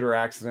into a scooter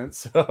accident,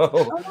 so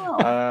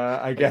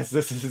I guess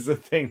this is a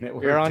thing that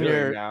we're on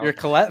doing now. Your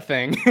Colette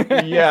thing.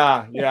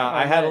 yeah.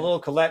 I had a little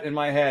Colette in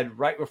my head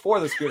right before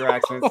the scooter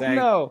accident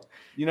saying,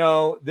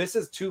 this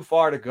is too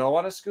far to go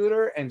on a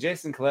scooter, and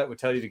Jason Collette would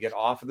tell you to get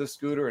off of the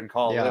scooter and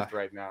call a Lyft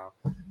right now.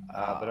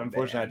 But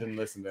unfortunately, I didn't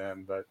listen to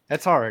him. But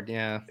it's hard,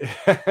 yeah.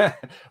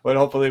 But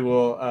hopefully,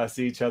 we'll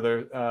see each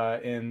other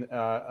in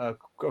a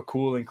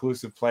cool,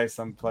 inclusive place,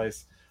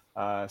 someplace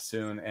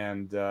soon.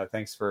 And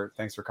thanks for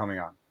coming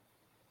on.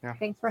 Yeah,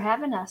 thanks for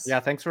having us. Yeah,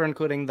 thanks for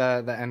including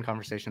the end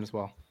conversation as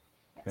well.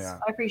 Yes, yeah,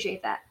 I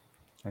appreciate that.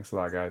 Thanks a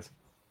lot, guys.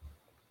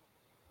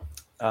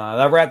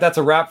 That's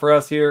a wrap for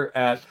us here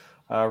at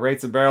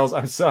Rates and Barrels.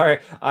 I'm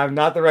sorry, I'm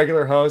not the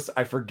regular host.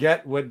 I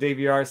forget what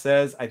DVR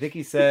says. I think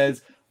he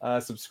says.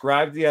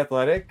 Subscribe to The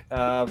Athletic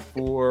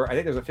for, I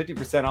think there's a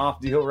 50% off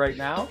deal right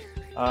now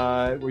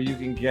where you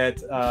can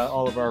get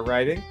all of our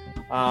writing.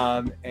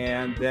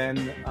 And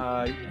then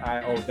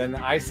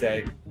I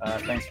say,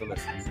 thanks for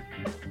listening.